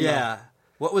Hans Zimmer. Yeah.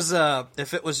 What was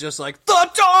if it was just like The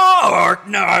Dark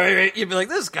Knight? You'd be like,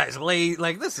 this guy's late.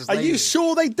 Like, this is lazy. Are you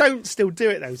sure they don't still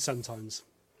do it though? Sometimes,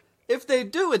 if they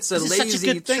do, it's a It's lazy such a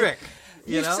good trick.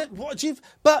 thing. You know?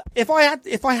 But if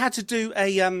I had to do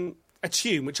a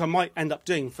tune, which I might end up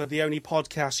doing for the only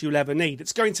podcast you'll ever need,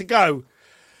 it's going to go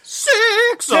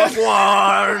 6 of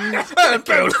one and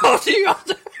build on the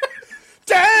other.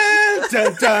 Dun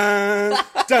dun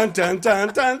dun dun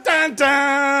dun dun dun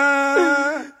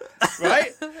dun.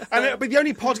 Right, and it'll be the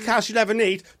only podcast you'll ever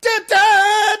need. Dun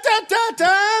dun dun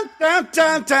dun dun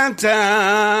dun dun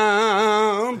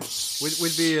dun.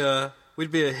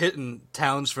 We'd be a hit in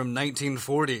towns from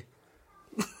 1940.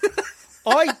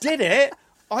 I did it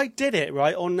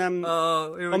right on on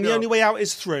The Only Way Out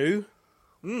Is Through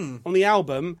on the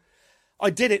album. I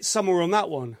did it somewhere on that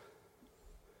one.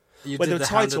 You did the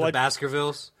Hound of the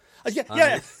Baskervilles? Yeah.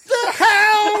 The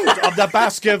Hound of the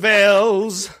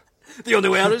Baskervilles. The only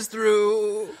way out is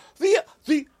through. The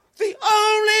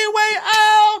only way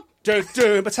out. Dun,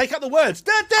 dun, but take out the words.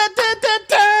 Dun, dun, dun, dun,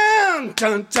 dun,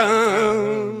 dun,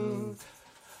 dun.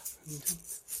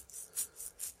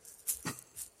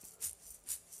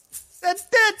 Dun, dun,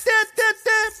 dun, dun,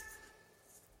 dun.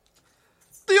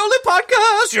 The only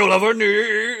podcast you'll ever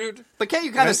need. But can't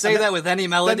you kind of say that with any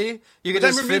melody? You can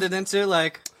just fit it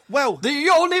into well, the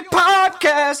only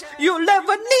podcast you'll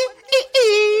ever need.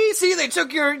 See, they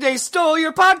stole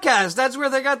your podcast. That's where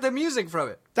they got the music from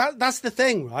it. That's the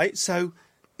thing, right? So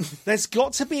there's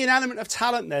got to be an element of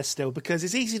talent there still, because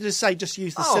it's easy to say just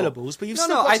use the syllables, but you've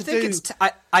still got to do.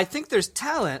 I think there's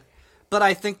talent, but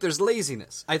I think there's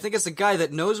laziness. I think it's a guy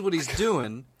that knows what he's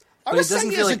doing, but he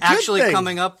doesn't feel like actually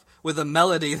coming up with a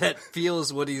melody that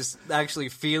feels what he's actually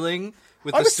feeling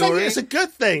with the story. Saying it's a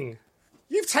good thing.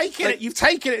 You've taken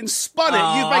it and spun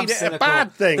it. You've made it cynical. a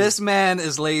bad thing. This man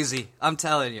is lazy. I'm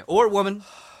telling you, or woman.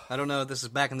 I don't know. This is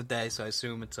back in the day, so I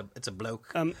assume it's a bloke.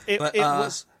 It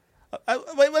was.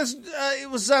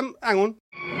 Hang on.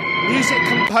 Music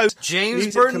composed.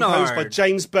 James Bernard. Composed by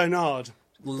James Bernard.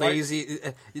 Lazy.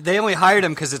 Right? They only hired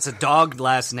him because it's a dog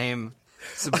last name.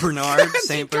 It's Bernard,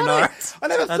 Saint Bernard. I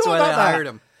never That's thought why about they that. hired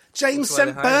him. James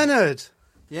St. Bernard.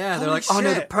 Yeah, they're Holy like, oh no,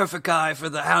 the shit. perfect guy for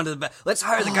the Hound of the Let's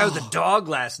hire the guy with the dog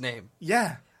last name.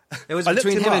 Yeah. It was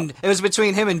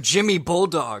between him and Jimmy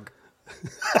Bulldog.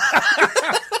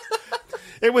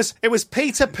 It was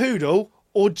Peter Poodle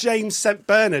or James St.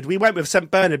 Bernard. We went with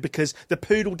St. Bernard because the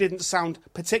poodle didn't sound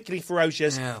particularly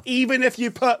ferocious, even if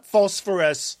you put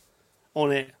phosphorus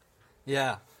on it.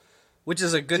 Yeah. Which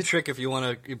is a good trick if you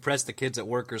want to impress the kids at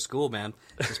work or school, man.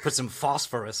 Just put some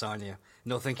phosphorus on you.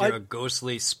 And they'll think you're a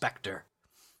ghostly specter.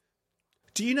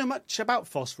 Do you know much about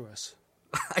phosphorus?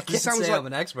 I can't say I'm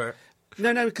an expert.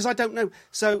 No, because I don't know.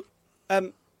 So,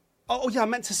 I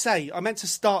meant to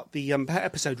start the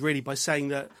episode really by saying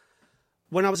that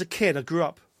when I was a kid, I grew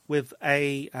up with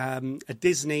a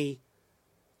Disney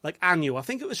annual. I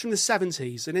think it was from the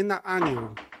 70s, and in that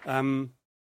annual, It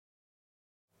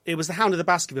was the Hound of the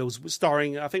Baskervilles,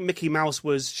 starring, I think Mickey Mouse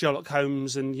was Sherlock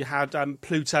Holmes, and you had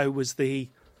Pluto was the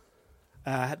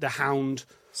Hound.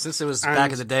 Since it was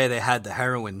back in the day, they had the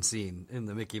heroin scene in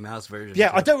the Mickey Mouse version.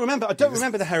 Yeah, I don't remember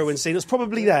the heroin scene. It was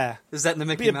probably there. Is that in the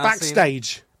Mickey Mouse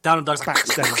backstage scene? Donald Duck's like,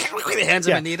 backstage. He hands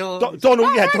him a needle. Donald.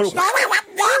 I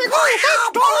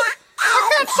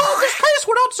can't solve this case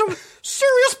without some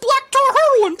serious black tar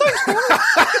heroin. Thanks,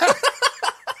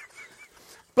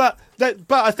 Donald. But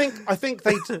I think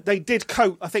they did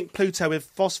coat Pluto with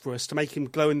phosphorus to make him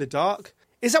glow in the dark.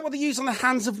 Is that what they use on the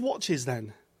hands of watches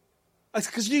then?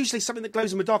 Because usually something that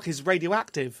glows in the dark is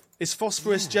radioactive. Is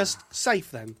phosphorus just safe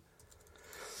then?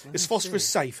 Is phosphorus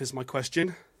safe? Is my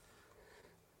question.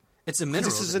 It's a mineral.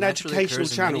 This is that an naturally educational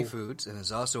occurs in channel. many foods and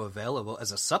is also available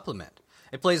as a supplement.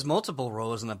 It plays multiple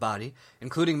roles in the body,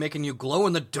 including making you glow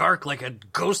in the dark like a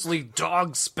ghostly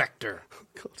dog specter.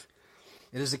 God.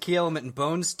 It is a key element in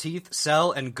bones, teeth,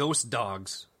 cell, and ghost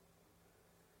dogs.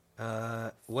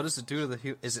 What does it do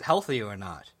to is it healthy or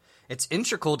not? It's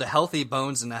integral to healthy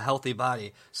bones and a healthy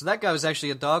body. So that guy was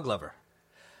actually a dog lover.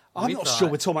 I'm not sure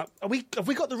we're talking about... Have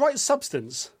we got the right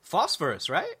substance? Phosphorus,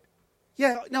 right?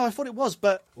 Yeah, no, I thought it was,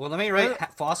 but... Well, let me write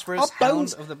phosphorus,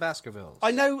 bones, Hound of the Baskervilles.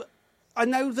 I know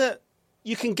that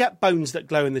you can get bones that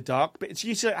glow in the dark, but it's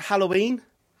usually at Halloween.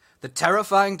 The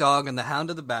terrifying dog in the Hound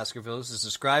of the Baskervilles is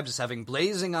described as having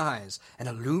blazing eyes and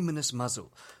a luminous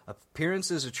muzzle,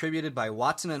 appearances attributed by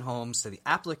Watson and Holmes to the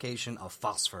application of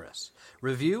phosphorus.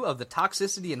 Review of the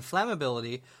toxicity and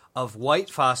flammability of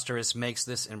white phosphorus makes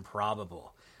this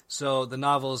improbable. So the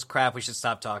novel is crap, we should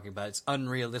stop talking about it. It's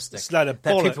unrealistic. It's not a that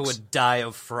bollocks. people would die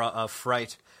of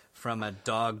fright from a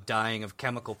dog dying of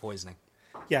chemical poisoning.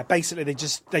 Yeah, basically they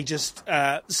just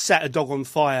set a dog on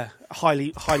fire,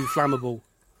 highly flammable.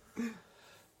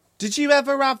 Did you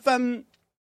ever have? Do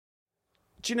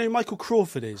you know who Michael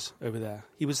Crawford is over there?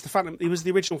 He was the Phantom. He was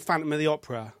the original Phantom of the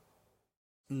Opera.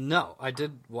 No, I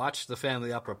did watch the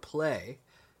Family Opera play.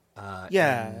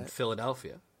 In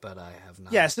Philadelphia, but I have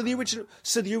not. Yeah, so the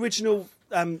original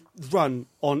run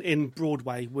in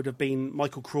Broadway would have been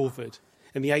Michael Crawford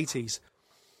in the 80s.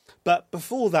 But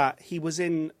before that, he was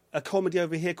in a comedy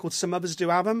over here called Some Others Do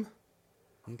Have 'Em.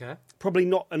 Okay. Probably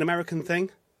not an American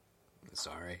thing.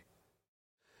 Sorry.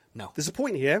 No. There's a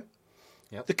point here.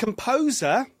 Yep. The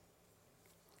composer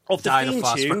of the Died theme of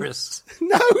phosphorus. tune.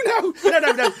 No.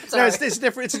 No, it's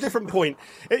different. It's a different point.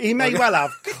 He may well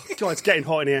have. God, it's getting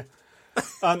hot in here.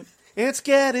 It's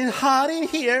getting hot in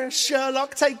here.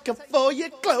 Sherlock, take off all your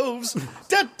clothes.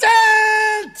 Dun,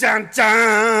 dun, dun,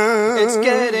 dun. It's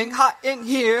getting hot in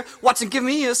here. Watson, give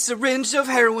me a syringe of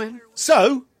heroin.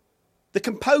 So, the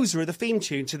composer of the theme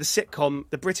tune to the sitcom,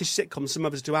 the British sitcom Some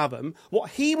Others Do Have 'Em,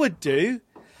 what he would do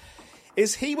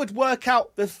is he would work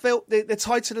out the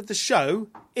title of the show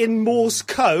in Morse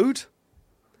code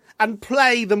and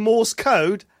play the Morse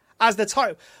code as the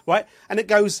title, right? And it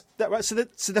goes that right. So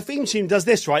the theme tune does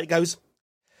this, right? It goes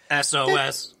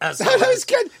SOS. No, it's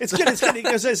good. It's good. It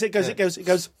goes.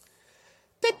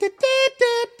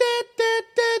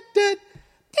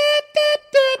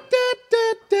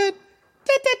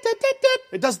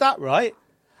 It does that, right?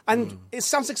 And it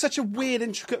sounds like such a weird,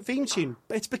 intricate theme tune,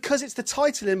 but it's because it's the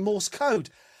title in Morse code.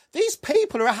 These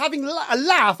people are having a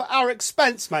laugh at our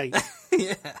expense, mate.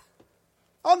 Yeah.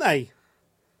 Aren't they?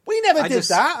 We never did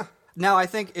that. Now, I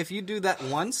think if you do that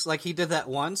once, like he did that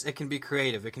once, it can be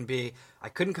creative. It can be, I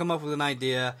couldn't come up with an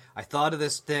idea. I thought of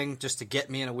this thing just to get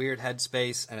me in a weird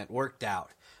headspace, and it worked out.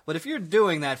 But if you're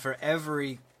doing that for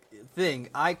every thing,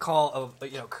 I call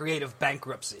creative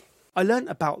bankruptcy. I learnt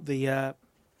about the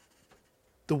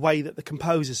way that the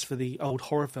composers for the old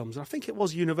horror films, I think it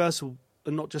was Universal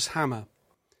and not just Hammer,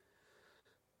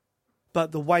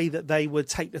 but the way that they would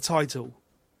take the title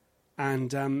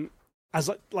and as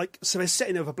so they're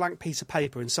sitting over a blank piece of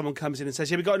paper and someone comes in and says,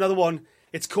 "Yeah, we got another one.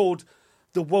 It's called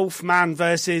The Wolf Man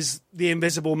versus the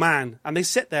Invisible Man," and they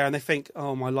sit there and they think,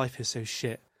 "Oh, my life is so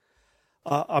shit.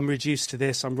 I'm reduced to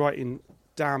this. I'm writing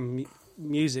damn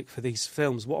music for these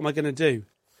films. What am I going to do?"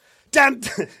 Damn.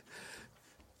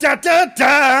 Da da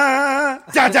da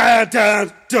da da da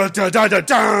da da da da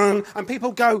da, and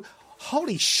people go,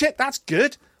 "Holy shit, that's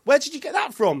good! Where did you get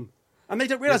that from?" And they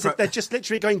don't realise that they're just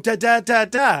literally going da da da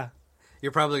da.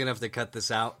 You're probably gonna have to cut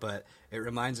this out, but it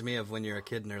reminds me of when you're a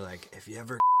kid and they're like, "If you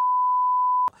ever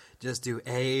just do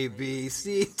A B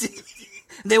C D,"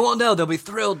 they won't know. They'll be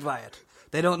thrilled by it.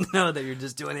 They don't know that you're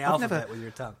just doing the alphabet with your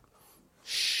tongue.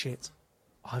 Shit,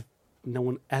 no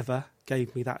one ever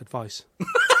gave me that advice.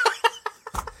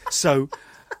 So,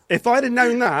 if I'd have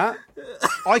known that,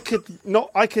 I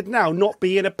could now not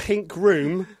be in a pink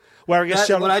room wearing a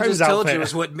Sherlock what I Holmes just told outfit. you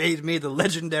is what made me the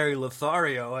legendary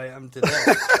Lothario I am today.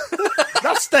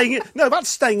 That's staying in. No, that's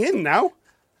staying in now.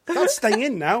 That's staying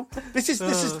in now. This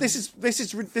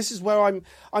is where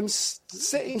I'm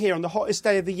sitting here on the hottest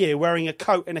day of the year wearing a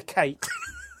coat and a cape.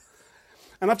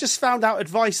 And I've just found out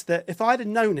advice that if I'd have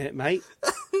known it, mate.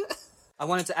 I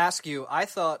wanted to ask you, I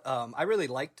thought I really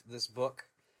liked this book,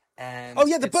 and Oh,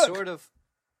 yeah, the it book.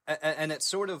 It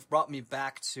sort of brought me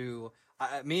back to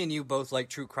me and you both like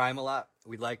true crime a lot.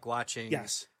 We like watching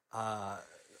Yes.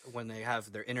 when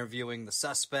they're interviewing the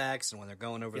suspects and when they're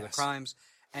going over the Yes. crimes.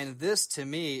 And this, to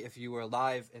me, if you were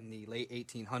alive in the late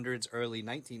 1800s, early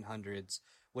 1900s,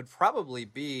 would probably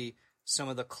be some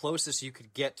of the closest you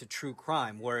could get to true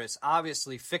crime, where it's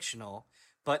obviously fictional,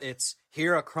 but it's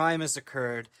here a crime has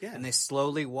occurred, Yeah. and they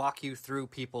slowly walk you through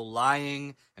people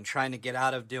lying and trying to get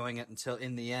out of doing it until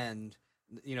in the end,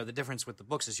 you know, the difference with the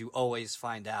books is you always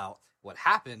find out what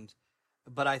happened.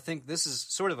 But I think this is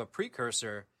sort of a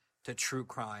precursor to true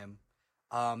crime.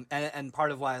 And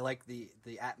part of why I like the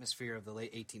atmosphere of the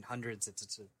late 1800s,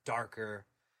 it's a darker,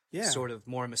 sort of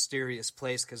more mysterious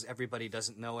place because everybody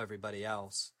doesn't know everybody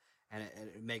else. And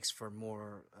it makes for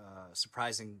more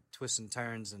surprising twists and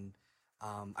turns. And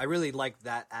I really liked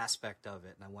that aspect of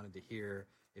it. And I wanted to hear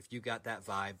if you got that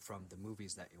vibe from the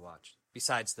movies that you watched,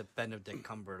 besides the Benedict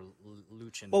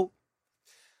Cumberbatch. Well,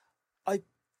 I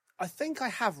think I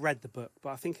have read the book, but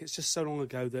I think it's just so long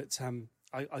ago that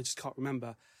I just can't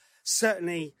remember.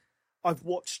 Certainly, I've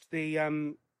watched the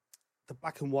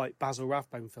black and white Basil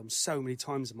Rathbone film so many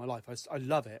times in my life. I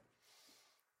love it.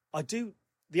 I do.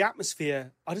 The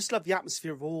atmosphere, I just love the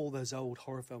atmosphere of all those old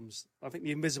horror films. I think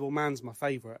The Invisible Man's my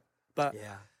favourite. But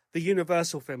the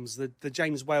Universal films, the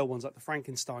James Whale ones like the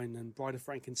Frankenstein and Bride of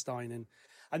Frankenstein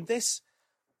and this,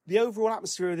 the overall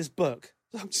atmosphere of this book,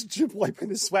 I'm just wiping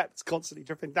the sweat that's constantly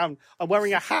dripping down. I'm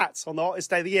wearing a hat on the hottest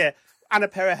day of the year and a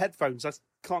pair of headphones. I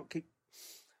can't keep...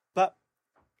 But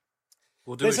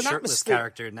we'll do a shirtless atmosphere...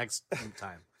 character next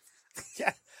time.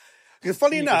 Yeah. Because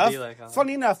funny You enough, could be like,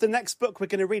 funny enough, the next book we're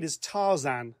going to read is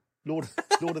Tarzan, Lord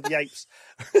of the Apes.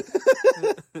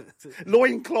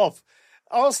 Loincloth.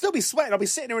 I'll still be sweating. I'll be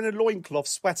sitting there in a loincloth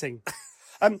sweating.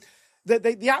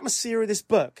 The atmosphere of this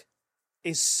book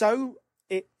is so...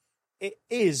 It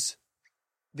is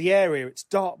the area. It's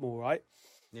Dartmoor, right?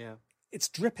 Yeah. It's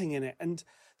dripping in it. And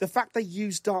the fact they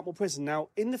use Dartmoor Prison... Now,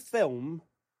 in the film,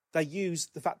 they use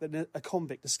the fact that a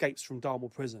convict escapes from Dartmoor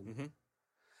Prison. Mm-hmm.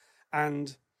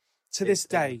 And... to this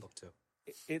day,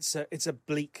 it's a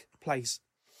bleak place.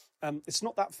 It's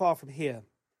not that far from here,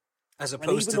 as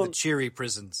opposed to the cheery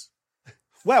prisons.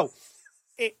 Well,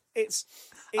 it's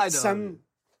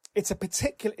a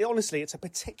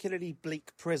particularly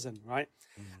bleak prison, right?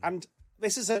 Mm. And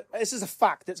this is a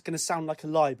fact that's going to sound like a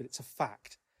lie, but it's a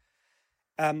fact.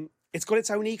 It's got its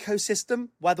own ecosystem,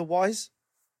 weather-wise,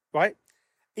 right?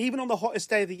 Even on the hottest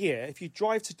day of the year, if you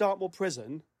drive to Dartmoor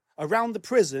Prison. Around the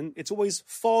prison, it's always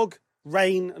fog,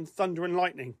 rain, and thunder and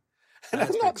lightning. And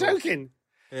I'm not joking.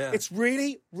 Yeah. It's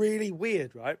really, really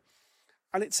weird, right?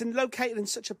 And it's located in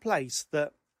such a place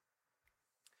that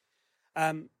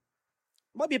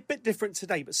might be a bit different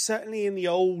today, but certainly in the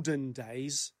olden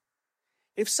days,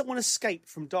 if someone escaped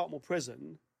from Dartmoor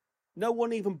Prison, no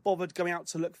one even bothered going out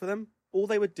to look for them. All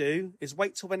they would do is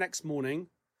wait till the next morning,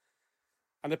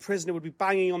 and the prisoner would be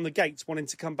banging on the gates wanting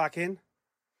to come back in.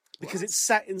 Because it's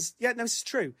set in... Yeah, no, this is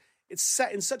true. It's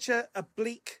set in such a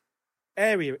bleak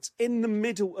area. It's in the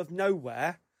middle of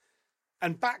nowhere.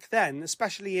 And back then,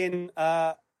 especially in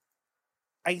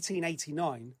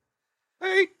 1889...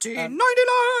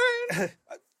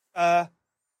 1899!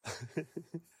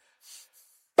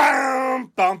 Bam!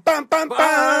 Bam, bam, bam, bam!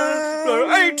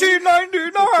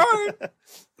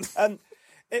 1899!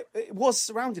 It was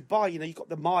surrounded by, you've got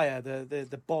the mire,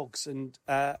 the bogs, and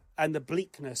the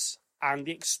bleakness... and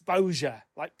the exposure,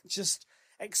 like just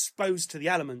exposed to the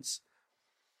elements.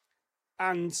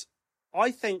 And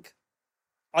I think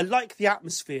I like the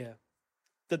atmosphere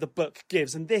that the book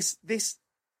gives. And this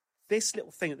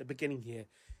little thing at the beginning here.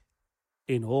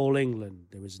 In all England,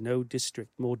 there is no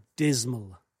district more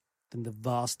dismal than the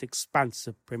vast expanse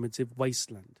of primitive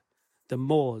wasteland, the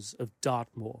moors of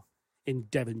Dartmoor in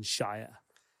Devonshire.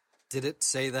 Did it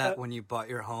say that when you bought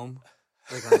your home?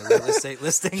 Like on the real estate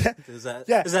listing? Is that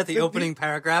the opening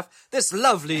paragraph? This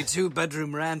lovely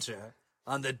 2-bedroom rancher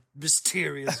on the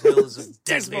mysterious hills of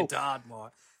deadly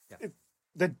Dartmoor. Yeah.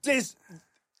 The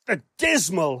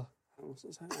dismal...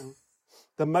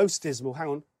 The most dismal... Hang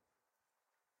on.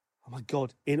 Oh, my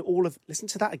God. In all of... Listen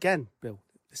to that again, Bill.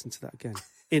 Listen to that again.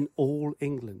 In all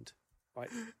England. Right.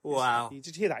 Wow.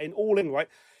 Did you hear that? In all England, right?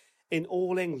 In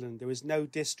all England, there is no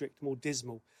district more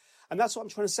dismal. And that's what I'm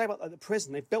trying to say about like, the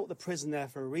prison. They built the prison there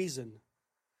for a reason.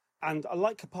 And I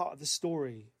like a part of the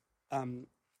story,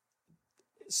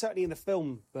 certainly in the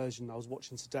film version I was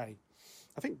watching today.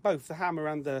 I think both the Hammer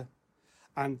and the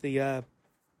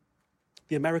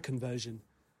American version.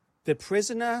 The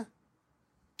prisoner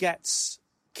gets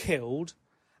killed,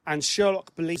 and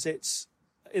Sherlock believes it's,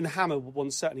 in the Hammer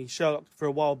one certainly, Sherlock for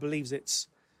a while believes it's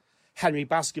Henry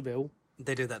Baskerville.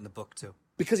 They do that in the book too.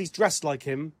 Because he's dressed like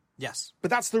him. Yes.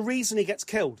 But that's the reason he gets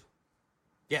killed.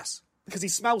 Yes. Because he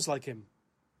smells like him.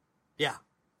 Yeah.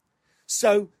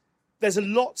 So there's a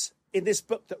lot in this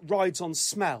book that rides on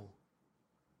smell.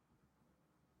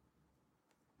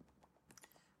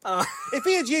 If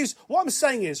he had used, what I'm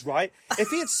saying is, right, if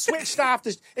he had switched after,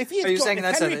 if he had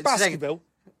got Henry Baskerville,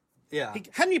 yeah,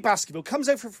 Henry Baskerville comes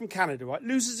over from Canada, right,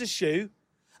 loses a shoe,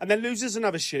 and then loses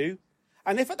another shoe,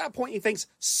 and if at that point he thinks,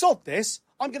 sod this,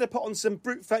 I'm going to put on some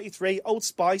Brute 33, Old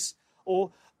Spice,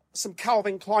 or some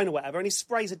Calvin Klein or whatever, and he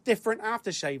sprays a different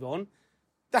aftershave on,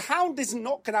 the Hound is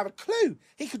not going to have a clue.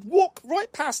 He could walk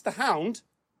right past the Hound,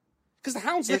 because the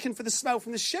Hound's looking for the smell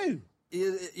from the shoe.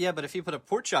 Yeah, but if he put a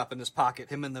pork chop in his pocket,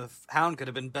 him and the Hound could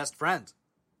have been best friends.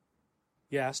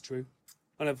 Yeah, that's true.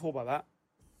 I never thought about that.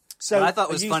 So what I thought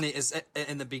was funny is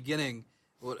in the beginning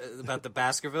about the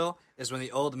Baskerville is when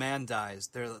the old man dies.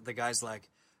 The guy's like,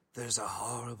 "There's a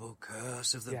horrible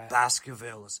curse of the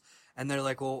Baskervilles," and they're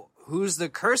like, "Well, who's the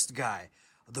cursed guy?"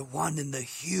 "The one in the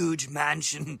huge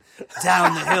mansion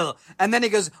down the hill." And then he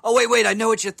goes, "Oh wait, I know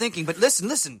what you're thinking, but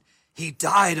listen. He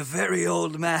died a very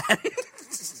old man."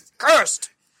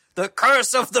 Cursed! The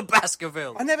curse of the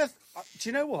Baskerville. I never... Do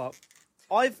you know what?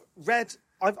 I've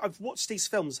watched these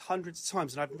films hundreds of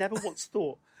times, and I've never once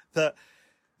thought that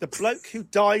the bloke who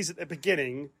dies at the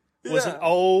beginning was an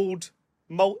old...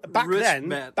 Back then,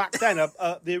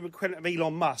 the equivalent of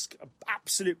Elon Musk, an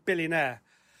absolute billionaire.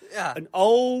 Yeah. An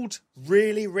old,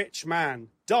 really rich man.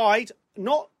 Died,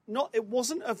 it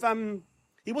wasn't of...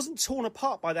 he wasn't torn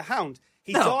apart by the Hound.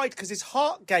 He died because his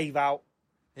heart gave out.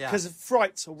 Because of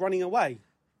fright or running away.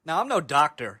 Now, I'm no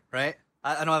doctor, right?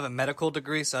 I don't have a medical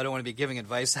degree, so I don't want to be giving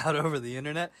advice out over the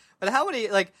internet. But how many,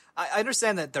 I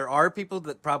understand that there are people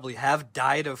that probably have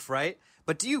died of fright,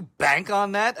 but do you bank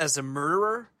on that as a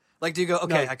murderer? Like, do you go,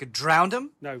 okay, No. I could drown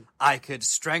him. No. I could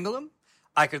strangle him.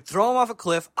 I could throw him off a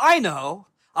cliff. I know.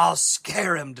 I'll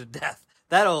scare him to death.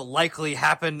 That'll likely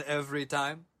happen every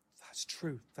time. That's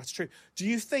true. Do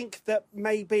you think that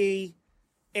maybe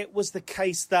it was the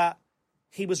case that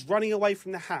he was running away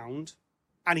from the Hound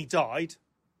and he died,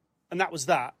 and that was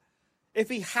that? If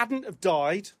he hadn't have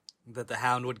died, that the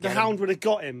Hound would get the Hound would have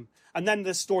got him, and then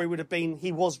the story would have been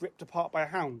he was ripped apart by a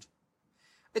Hound.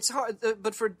 It's hard,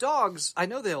 but for dogs, I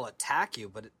know they'll attack you,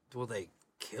 but will they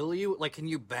kill you? Like, can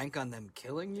you bank on them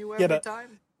killing you every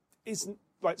time?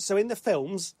 Right, so in the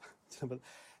films,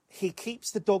 he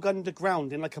keeps the dog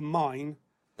underground in like a mine.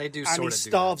 They do and sort he of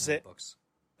starves do that in it. the books.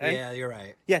 Eh? Yeah, you're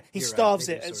right. Yeah, he You're starves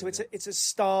right. it, and so it's a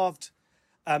starved,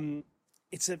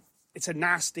 it's a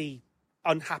nasty,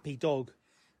 unhappy dog.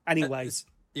 Anyway,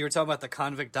 you were talking about the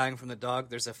convict dying from the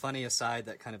dog. There's a funny aside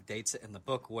that kind of dates it in the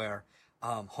book where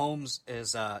Holmes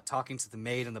is talking to the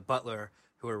maid and the butler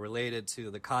who are related to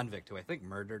the convict who I think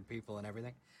murdered people and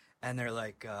everything, and they're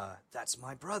like, "That's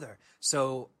my brother."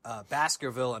 So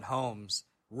Baskerville and Holmes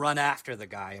run after the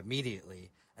guy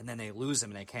immediately. And then they lose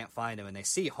him and they can't find him. And they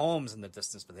see Holmes in the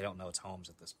distance, but they don't know it's Holmes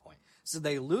at this point. So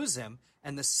they lose him,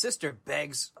 and the sister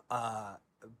begs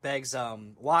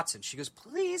Watson. She goes,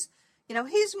 "Please,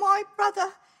 he's my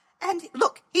brother. And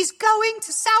look, he's going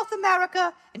to South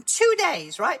America in 2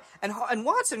 days, right?" And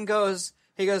Watson goes,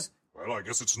 Well, I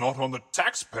guess it's not on the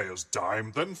taxpayer's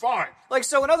dime, then fine.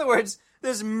 so in other words,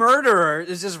 this murderer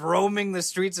is just roaming the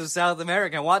streets of South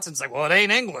America. And Watson's like, "Well, it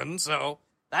ain't England, so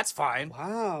that's fine."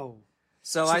 wow.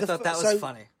 So I thought that was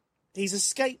funny. He's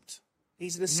escaped.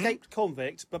 He's an escaped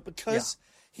convict, but because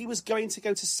he was going to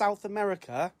go to South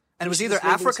America... And it was either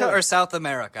Africa or South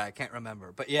America. I can't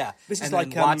remember. But yeah. This is and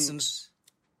like then Watson's...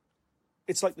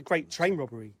 It's like the Great Train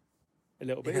Robbery, a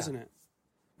little bit, isn't it?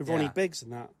 With Ronnie Biggs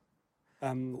and that.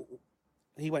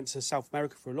 He went to South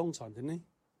America for a long time, didn't he?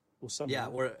 Or something. Yeah,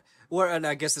 like and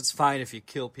I guess it's fine if you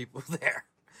kill people there.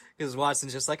 Because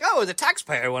Watson's just like, oh, the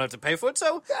taxpayer won't have to pay for it,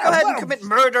 so go ahead and commit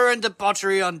murder and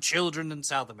debauchery on children in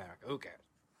South America. Who cares?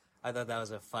 I thought that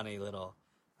was a funny little...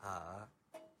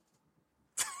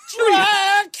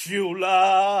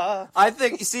 Dracula! I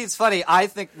think, you see, it's funny. I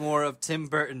think more of Tim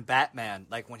Burton Batman,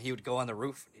 like when he would go on the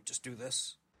roof and he'd just do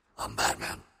this. I'm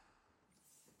Batman.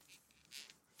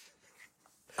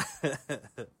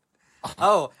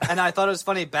 Oh, and I thought it was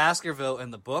funny, Baskerville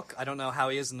in the book, I don't know how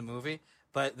he is in the movie,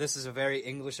 but this is a very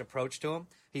English approach to him.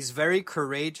 He's very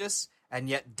courageous and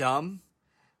yet dumb.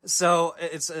 So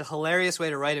it's a hilarious way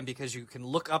to write him because you can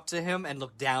look up to him and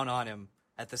look down on him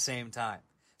at the same time.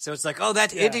 So it's like, oh,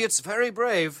 that idiot's very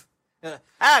brave.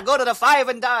 Go to the five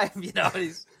and dime. You know,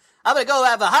 I'm going to go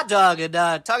have a hot dog and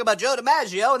talk about Joe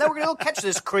DiMaggio, and then we're going to go catch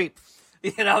this creep.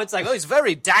 You know, it's like, oh, he's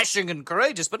very dashing and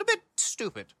courageous, but a bit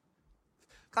stupid.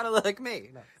 Kind of like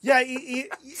me. No. Yeah, he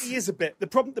is a bit. The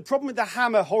problem with the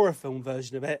Hammer horror film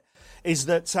version of it is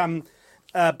that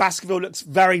Baskerville looks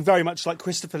very, very much like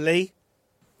Christopher Lee.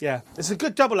 Yeah, it's a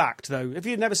good double act, though. If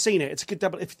you've never seen it, it's a good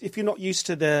double. If you're not used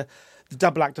to the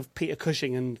double act of Peter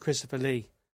Cushing and Christopher Lee,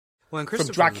 well, from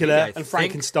Dracula and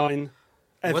Frankenstein,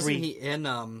 wasn't he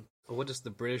in what is the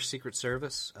British Secret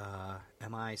Service?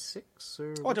 MI6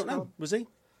 or I don't know. Was he?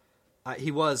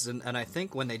 He was, and I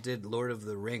think when they did Lord of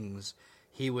the Rings,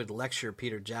 he would lecture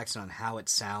Peter Jackson on how it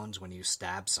sounds when you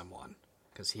stab someone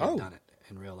because he had done it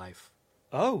in real life.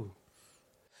 Oh.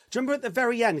 Do you remember at the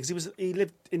very end, because he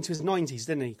lived into his 90s,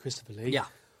 didn't he, Christopher Lee? Yeah.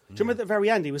 Do you remember at the very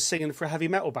end he was singing for a heavy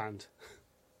metal band?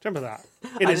 Do you remember that?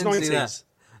 In I his didn't 90s. see that.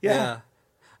 Yeah.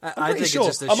 I think sure.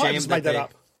 it's just a I might shame have that made that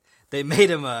up. they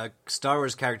made him a Star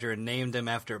Wars character and named him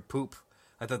after poop.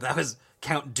 I thought that was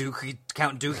Count Dookie.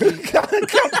 Count Poo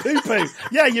Poo.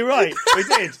 Yeah, you're right. We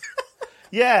did.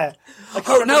 Yeah.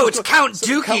 Oh no, it's Count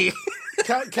Dookie.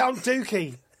 Count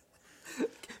Dookie.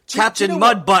 Captain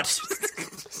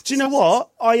Mudbutt. Do you know what?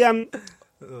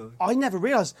 I never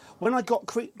realised when I got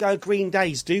Green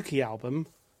Day's Dookie album.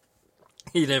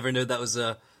 You never knew that was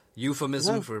a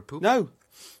euphemism for poop? No.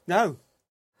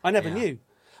 I never knew.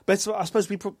 But I suppose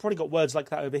we probably got words like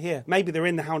that over here. Maybe they're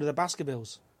in the Hound of the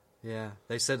Baskervilles. Yeah,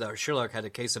 they said Sherlock had a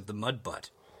case of the mud butt.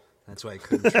 That's why he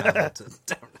couldn't travel to...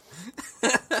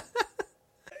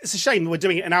 It's a shame we're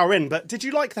doing it an hour in, but did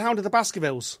you like the Hound of the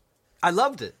Baskervilles? I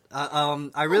loved it.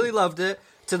 I really loved it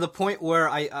to the point where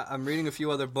I'm reading a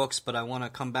few other books, but I want to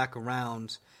come back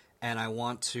around and I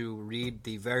want to read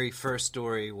the very first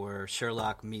story where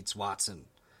Sherlock meets Watson.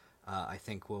 I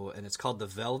think and it's called The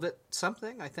Velvet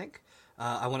something, I think.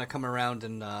 I want to come around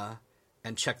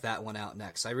and check that one out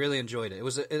next. I really enjoyed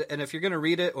it. And if you're going to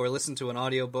read it or listen to an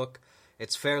audiobook,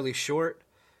 it's fairly short.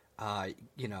 I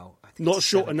think not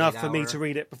short enough for me to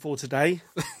read it before today.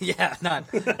 Yeah, not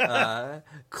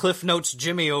Cliff Notes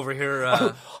Jimmy over here.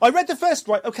 I read the first.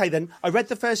 Right, okay, then I read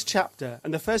the first chapter,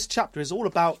 and the first chapter is all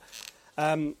about.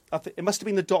 It must have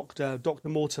been the Doctor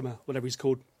Mortimer, whatever he's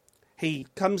called. He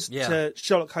comes to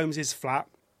Sherlock Holmes's flat.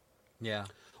 Yeah.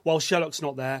 While Sherlock's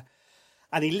not there,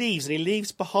 and he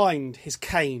leaves behind his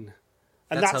cane,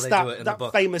 and that's how they do it in the that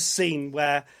book. famous scene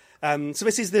where. So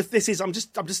this is I'm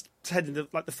just heading to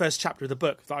the first chapter of the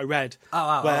book that I read.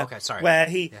 Okay, sorry. Where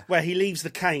he leaves the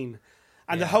cane,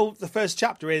 and the first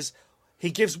chapter is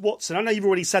he gives Watson. I know you've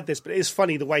already said this, but it is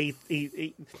funny the way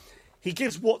he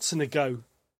gives Watson a go.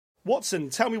 Watson,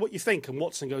 tell me what you think, and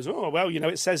Watson goes, oh well,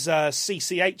 it says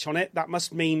CCH on it. That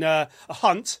must mean a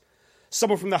hunt.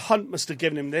 Someone from the hunt must have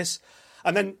given him this,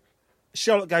 and then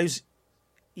Sherlock goes,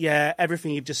 yeah,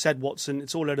 everything you've just said, Watson,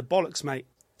 it's all a load of bollocks, mate.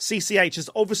 CCH is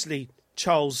obviously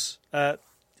Charles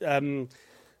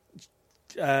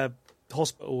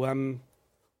Hospital,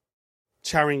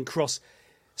 Charing Cross.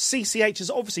 CCH is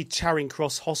obviously Charing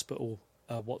Cross Hospital,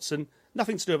 Watson.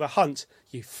 Nothing to do with a hunt,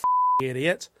 you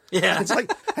idiot. Yeah. It's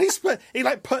like he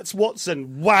puts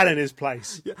Watson well in his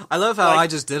place. I love how I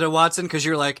just did a Watson because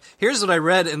you're like, here's what I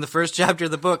read in the first chapter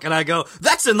of the book, and I go,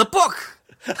 that's in the book.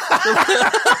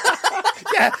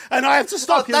 Yeah, and I have to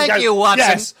stop you. Thank you, Watson.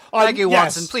 Yes, thank you,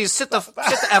 Watson. Please sit the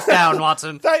F down,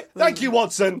 Watson. Thank you,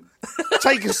 Watson.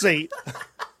 Take a seat.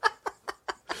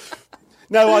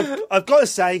 No, I've got to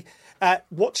say,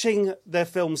 watching their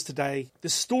films today, the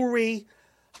story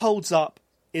holds up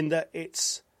in that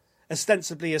it's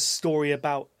ostensibly a story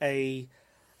about a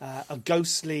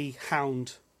ghostly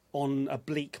hound on a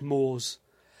bleak moors,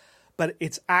 but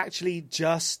it's actually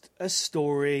just a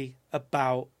story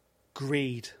about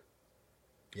greed.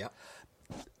 Yeah.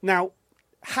 Now,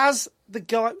 has the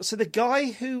guy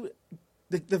who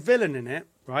the villain in it,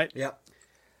 right? Yeah.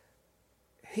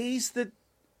 He is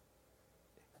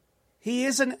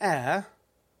an heir,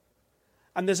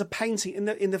 and there's a painting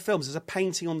in the films. There's a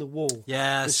painting on the wall.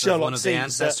 Yes, of one of the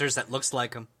ancestors that looks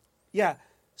like him. Yeah.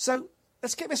 So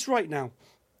let's get this right now.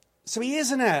 So he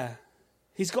is an heir.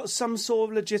 He's got some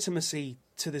sort of legitimacy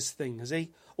to this thing, has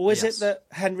he? Or is it that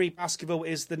Henry Baskerville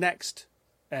is the next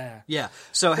heir? Yeah.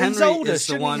 So Henry he's older. is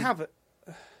the Shouldn't one. he have it?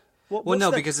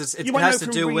 Because it has to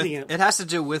do with it has to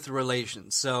do with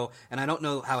relations. So, and I don't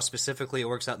know how specifically it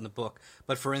works out in the book,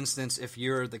 but for instance, if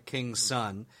you're the king's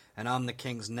son and I'm the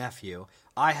king's nephew,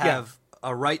 I have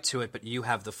a right to it, but you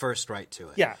have the first right to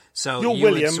it. Yeah. So you're you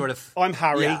William. would sort of, I'm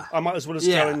Harry. Yeah. I might as well just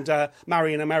Yeah. go and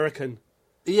marry an American.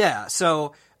 Yeah.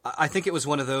 So I think it was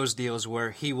one of those deals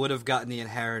where he would have gotten the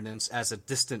inheritance as a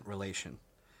distant relation,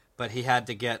 but he had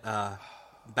to get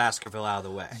Baskerville out of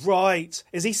the way. Right.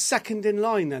 Is he second in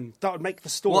line then? That would make the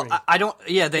story. Well, I don't.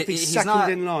 Yeah, if he's he's second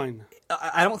not in line.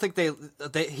 I don't think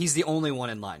he's the only one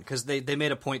in line because they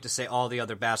made a point to say all the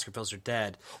other Baskervilles are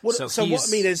dead. What, so what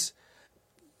I mean is,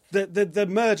 the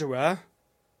murderer.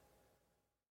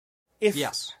 If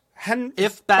yes,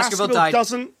 if Baskerville died,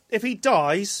 if he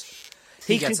dies,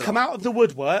 he can come out of the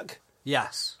woodwork.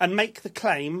 Yes, and make the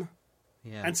claim,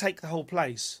 yeah. and take the whole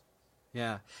place.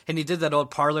 Yeah, and he did that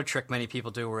old parlor trick many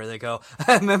people do, where they go,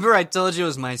 "Remember, I told you it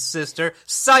was my sister.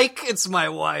 Psych, it's my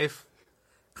wife."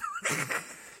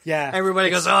 Yeah.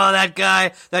 Everybody goes, "Oh, that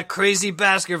guy, that crazy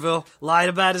Baskerville, lied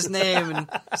about his name and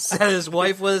said his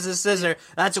wife was his sister.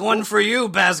 That's one for you,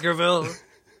 Baskerville."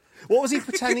 What was he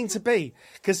pretending to be?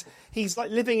 Because he's like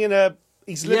living in a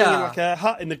like a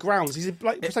hut in the grounds. He's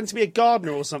like pretending to be a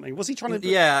gardener or something. Was he trying to?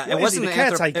 Yeah, it wasn't a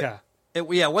caretaker. It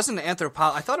wasn't an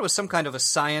anthropologist. I thought it was some kind of a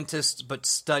scientist, but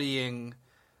studying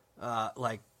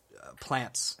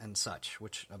plants and such,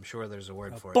 which I'm sure there's a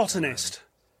word for. Botanist.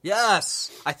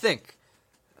 Yes, I think.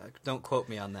 Don't quote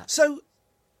me on that. So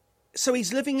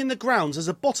he's living in the grounds as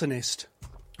a botanist.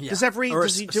 Yeah. Does everyone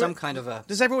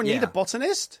need a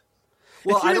botanist?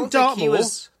 Well, I don't think he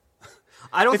was.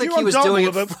 I don't think he was doing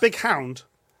it with a big hound.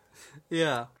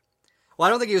 Yeah. Well,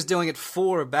 I don't think he was doing it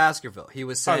for Baskerville. He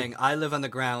was saying, "I live on the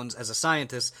grounds as a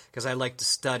scientist because I like to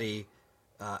study."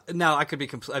 Now, I could be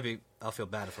I'll feel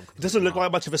bad if I'm. It doesn't look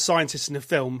like much of a scientist in the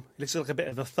film. He looks like a bit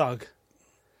of a thug.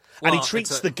 Well, and he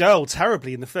treats the girl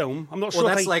terribly in the film. I'm not sure.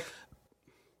 Well,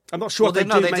 I'm not sure. They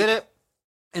did it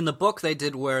in the book. They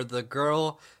did where the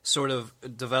girl sort of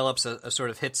develops a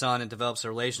sort of hits on and develops a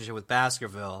relationship with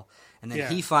Baskerville, and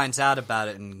then he finds out about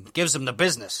it and gives him the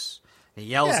business. He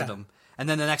yells at him, and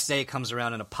then the next day he comes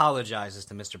around and apologizes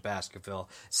to Mr. Baskerville.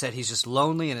 Said he's just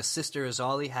lonely and his sister is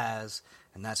all he has,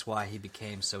 and that's why he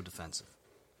became so defensive.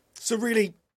 So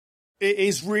really, it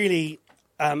is really.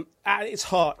 At its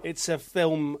heart, it's a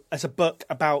book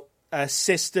about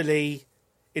sisterly,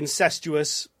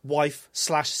 incestuous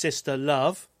wife/sister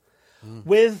love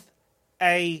with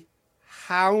a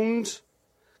hound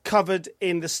covered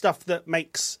in the stuff that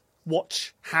makes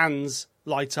watch hands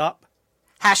light up.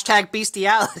 Hashtag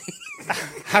bestiality.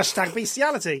 Hashtag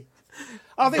bestiality.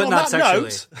 I think but on not that sexually.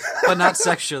 note... But not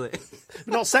sexually.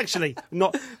 Not sexually.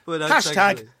 Not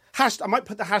sexually. I might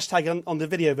put the hashtag on the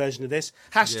video version of this.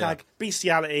 Hashtag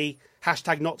bestiality.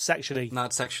 Hashtag not sexually.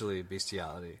 Not sexually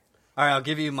bestiality. All right, I'll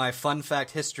give you my fun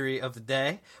fact history of the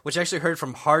day, which I actually heard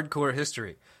from Hardcore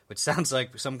History, which sounds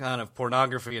like some kind of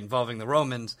pornography involving the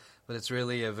Romans, but it's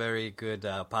really a very good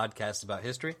podcast about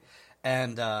history.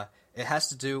 And it has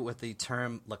to do with the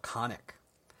term laconic.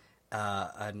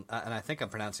 And I think I'm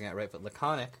pronouncing that right, but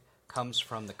laconic comes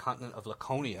from the continent of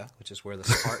Laconia, which is where the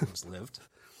Spartans lived.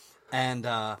 And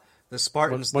the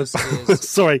Spartans.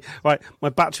 Sorry, right. My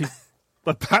battery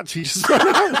just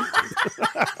ran out.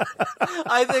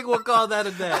 I think we'll call that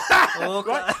a day.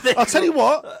 I'll tell you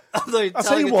what. I'll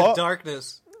tell you what.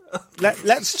 Darkness.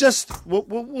 Let's just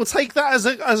we'll take that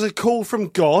as a call from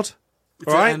God.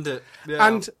 All right. End it. Yeah.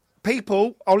 And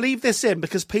people, I'll leave this in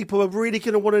because people are really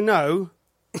going to want to know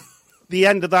the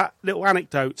end of that little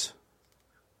anecdote.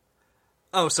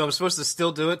 Oh, so I'm supposed to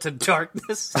still do it to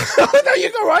darkness? No,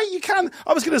 you're all right. You can.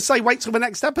 I was going to say wait till the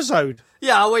next episode.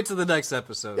 Yeah, I'll wait till the next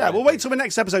episode. Yeah, we'll wait till the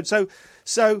next episode.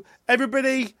 So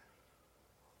everybody,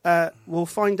 we'll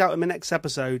find out in the next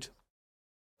episode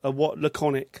what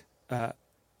laconic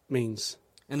means.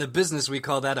 In the business, we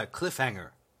call that a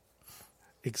cliffhanger.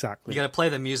 Exactly. You got to play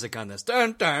the music on this.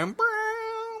 Dun, dun, boom.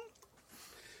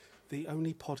 The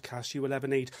only podcast you will ever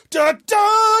need. Da,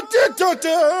 da, da, da,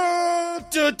 da,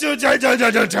 da, da, da, da,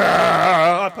 da,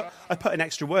 da. I put an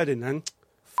extra word in then.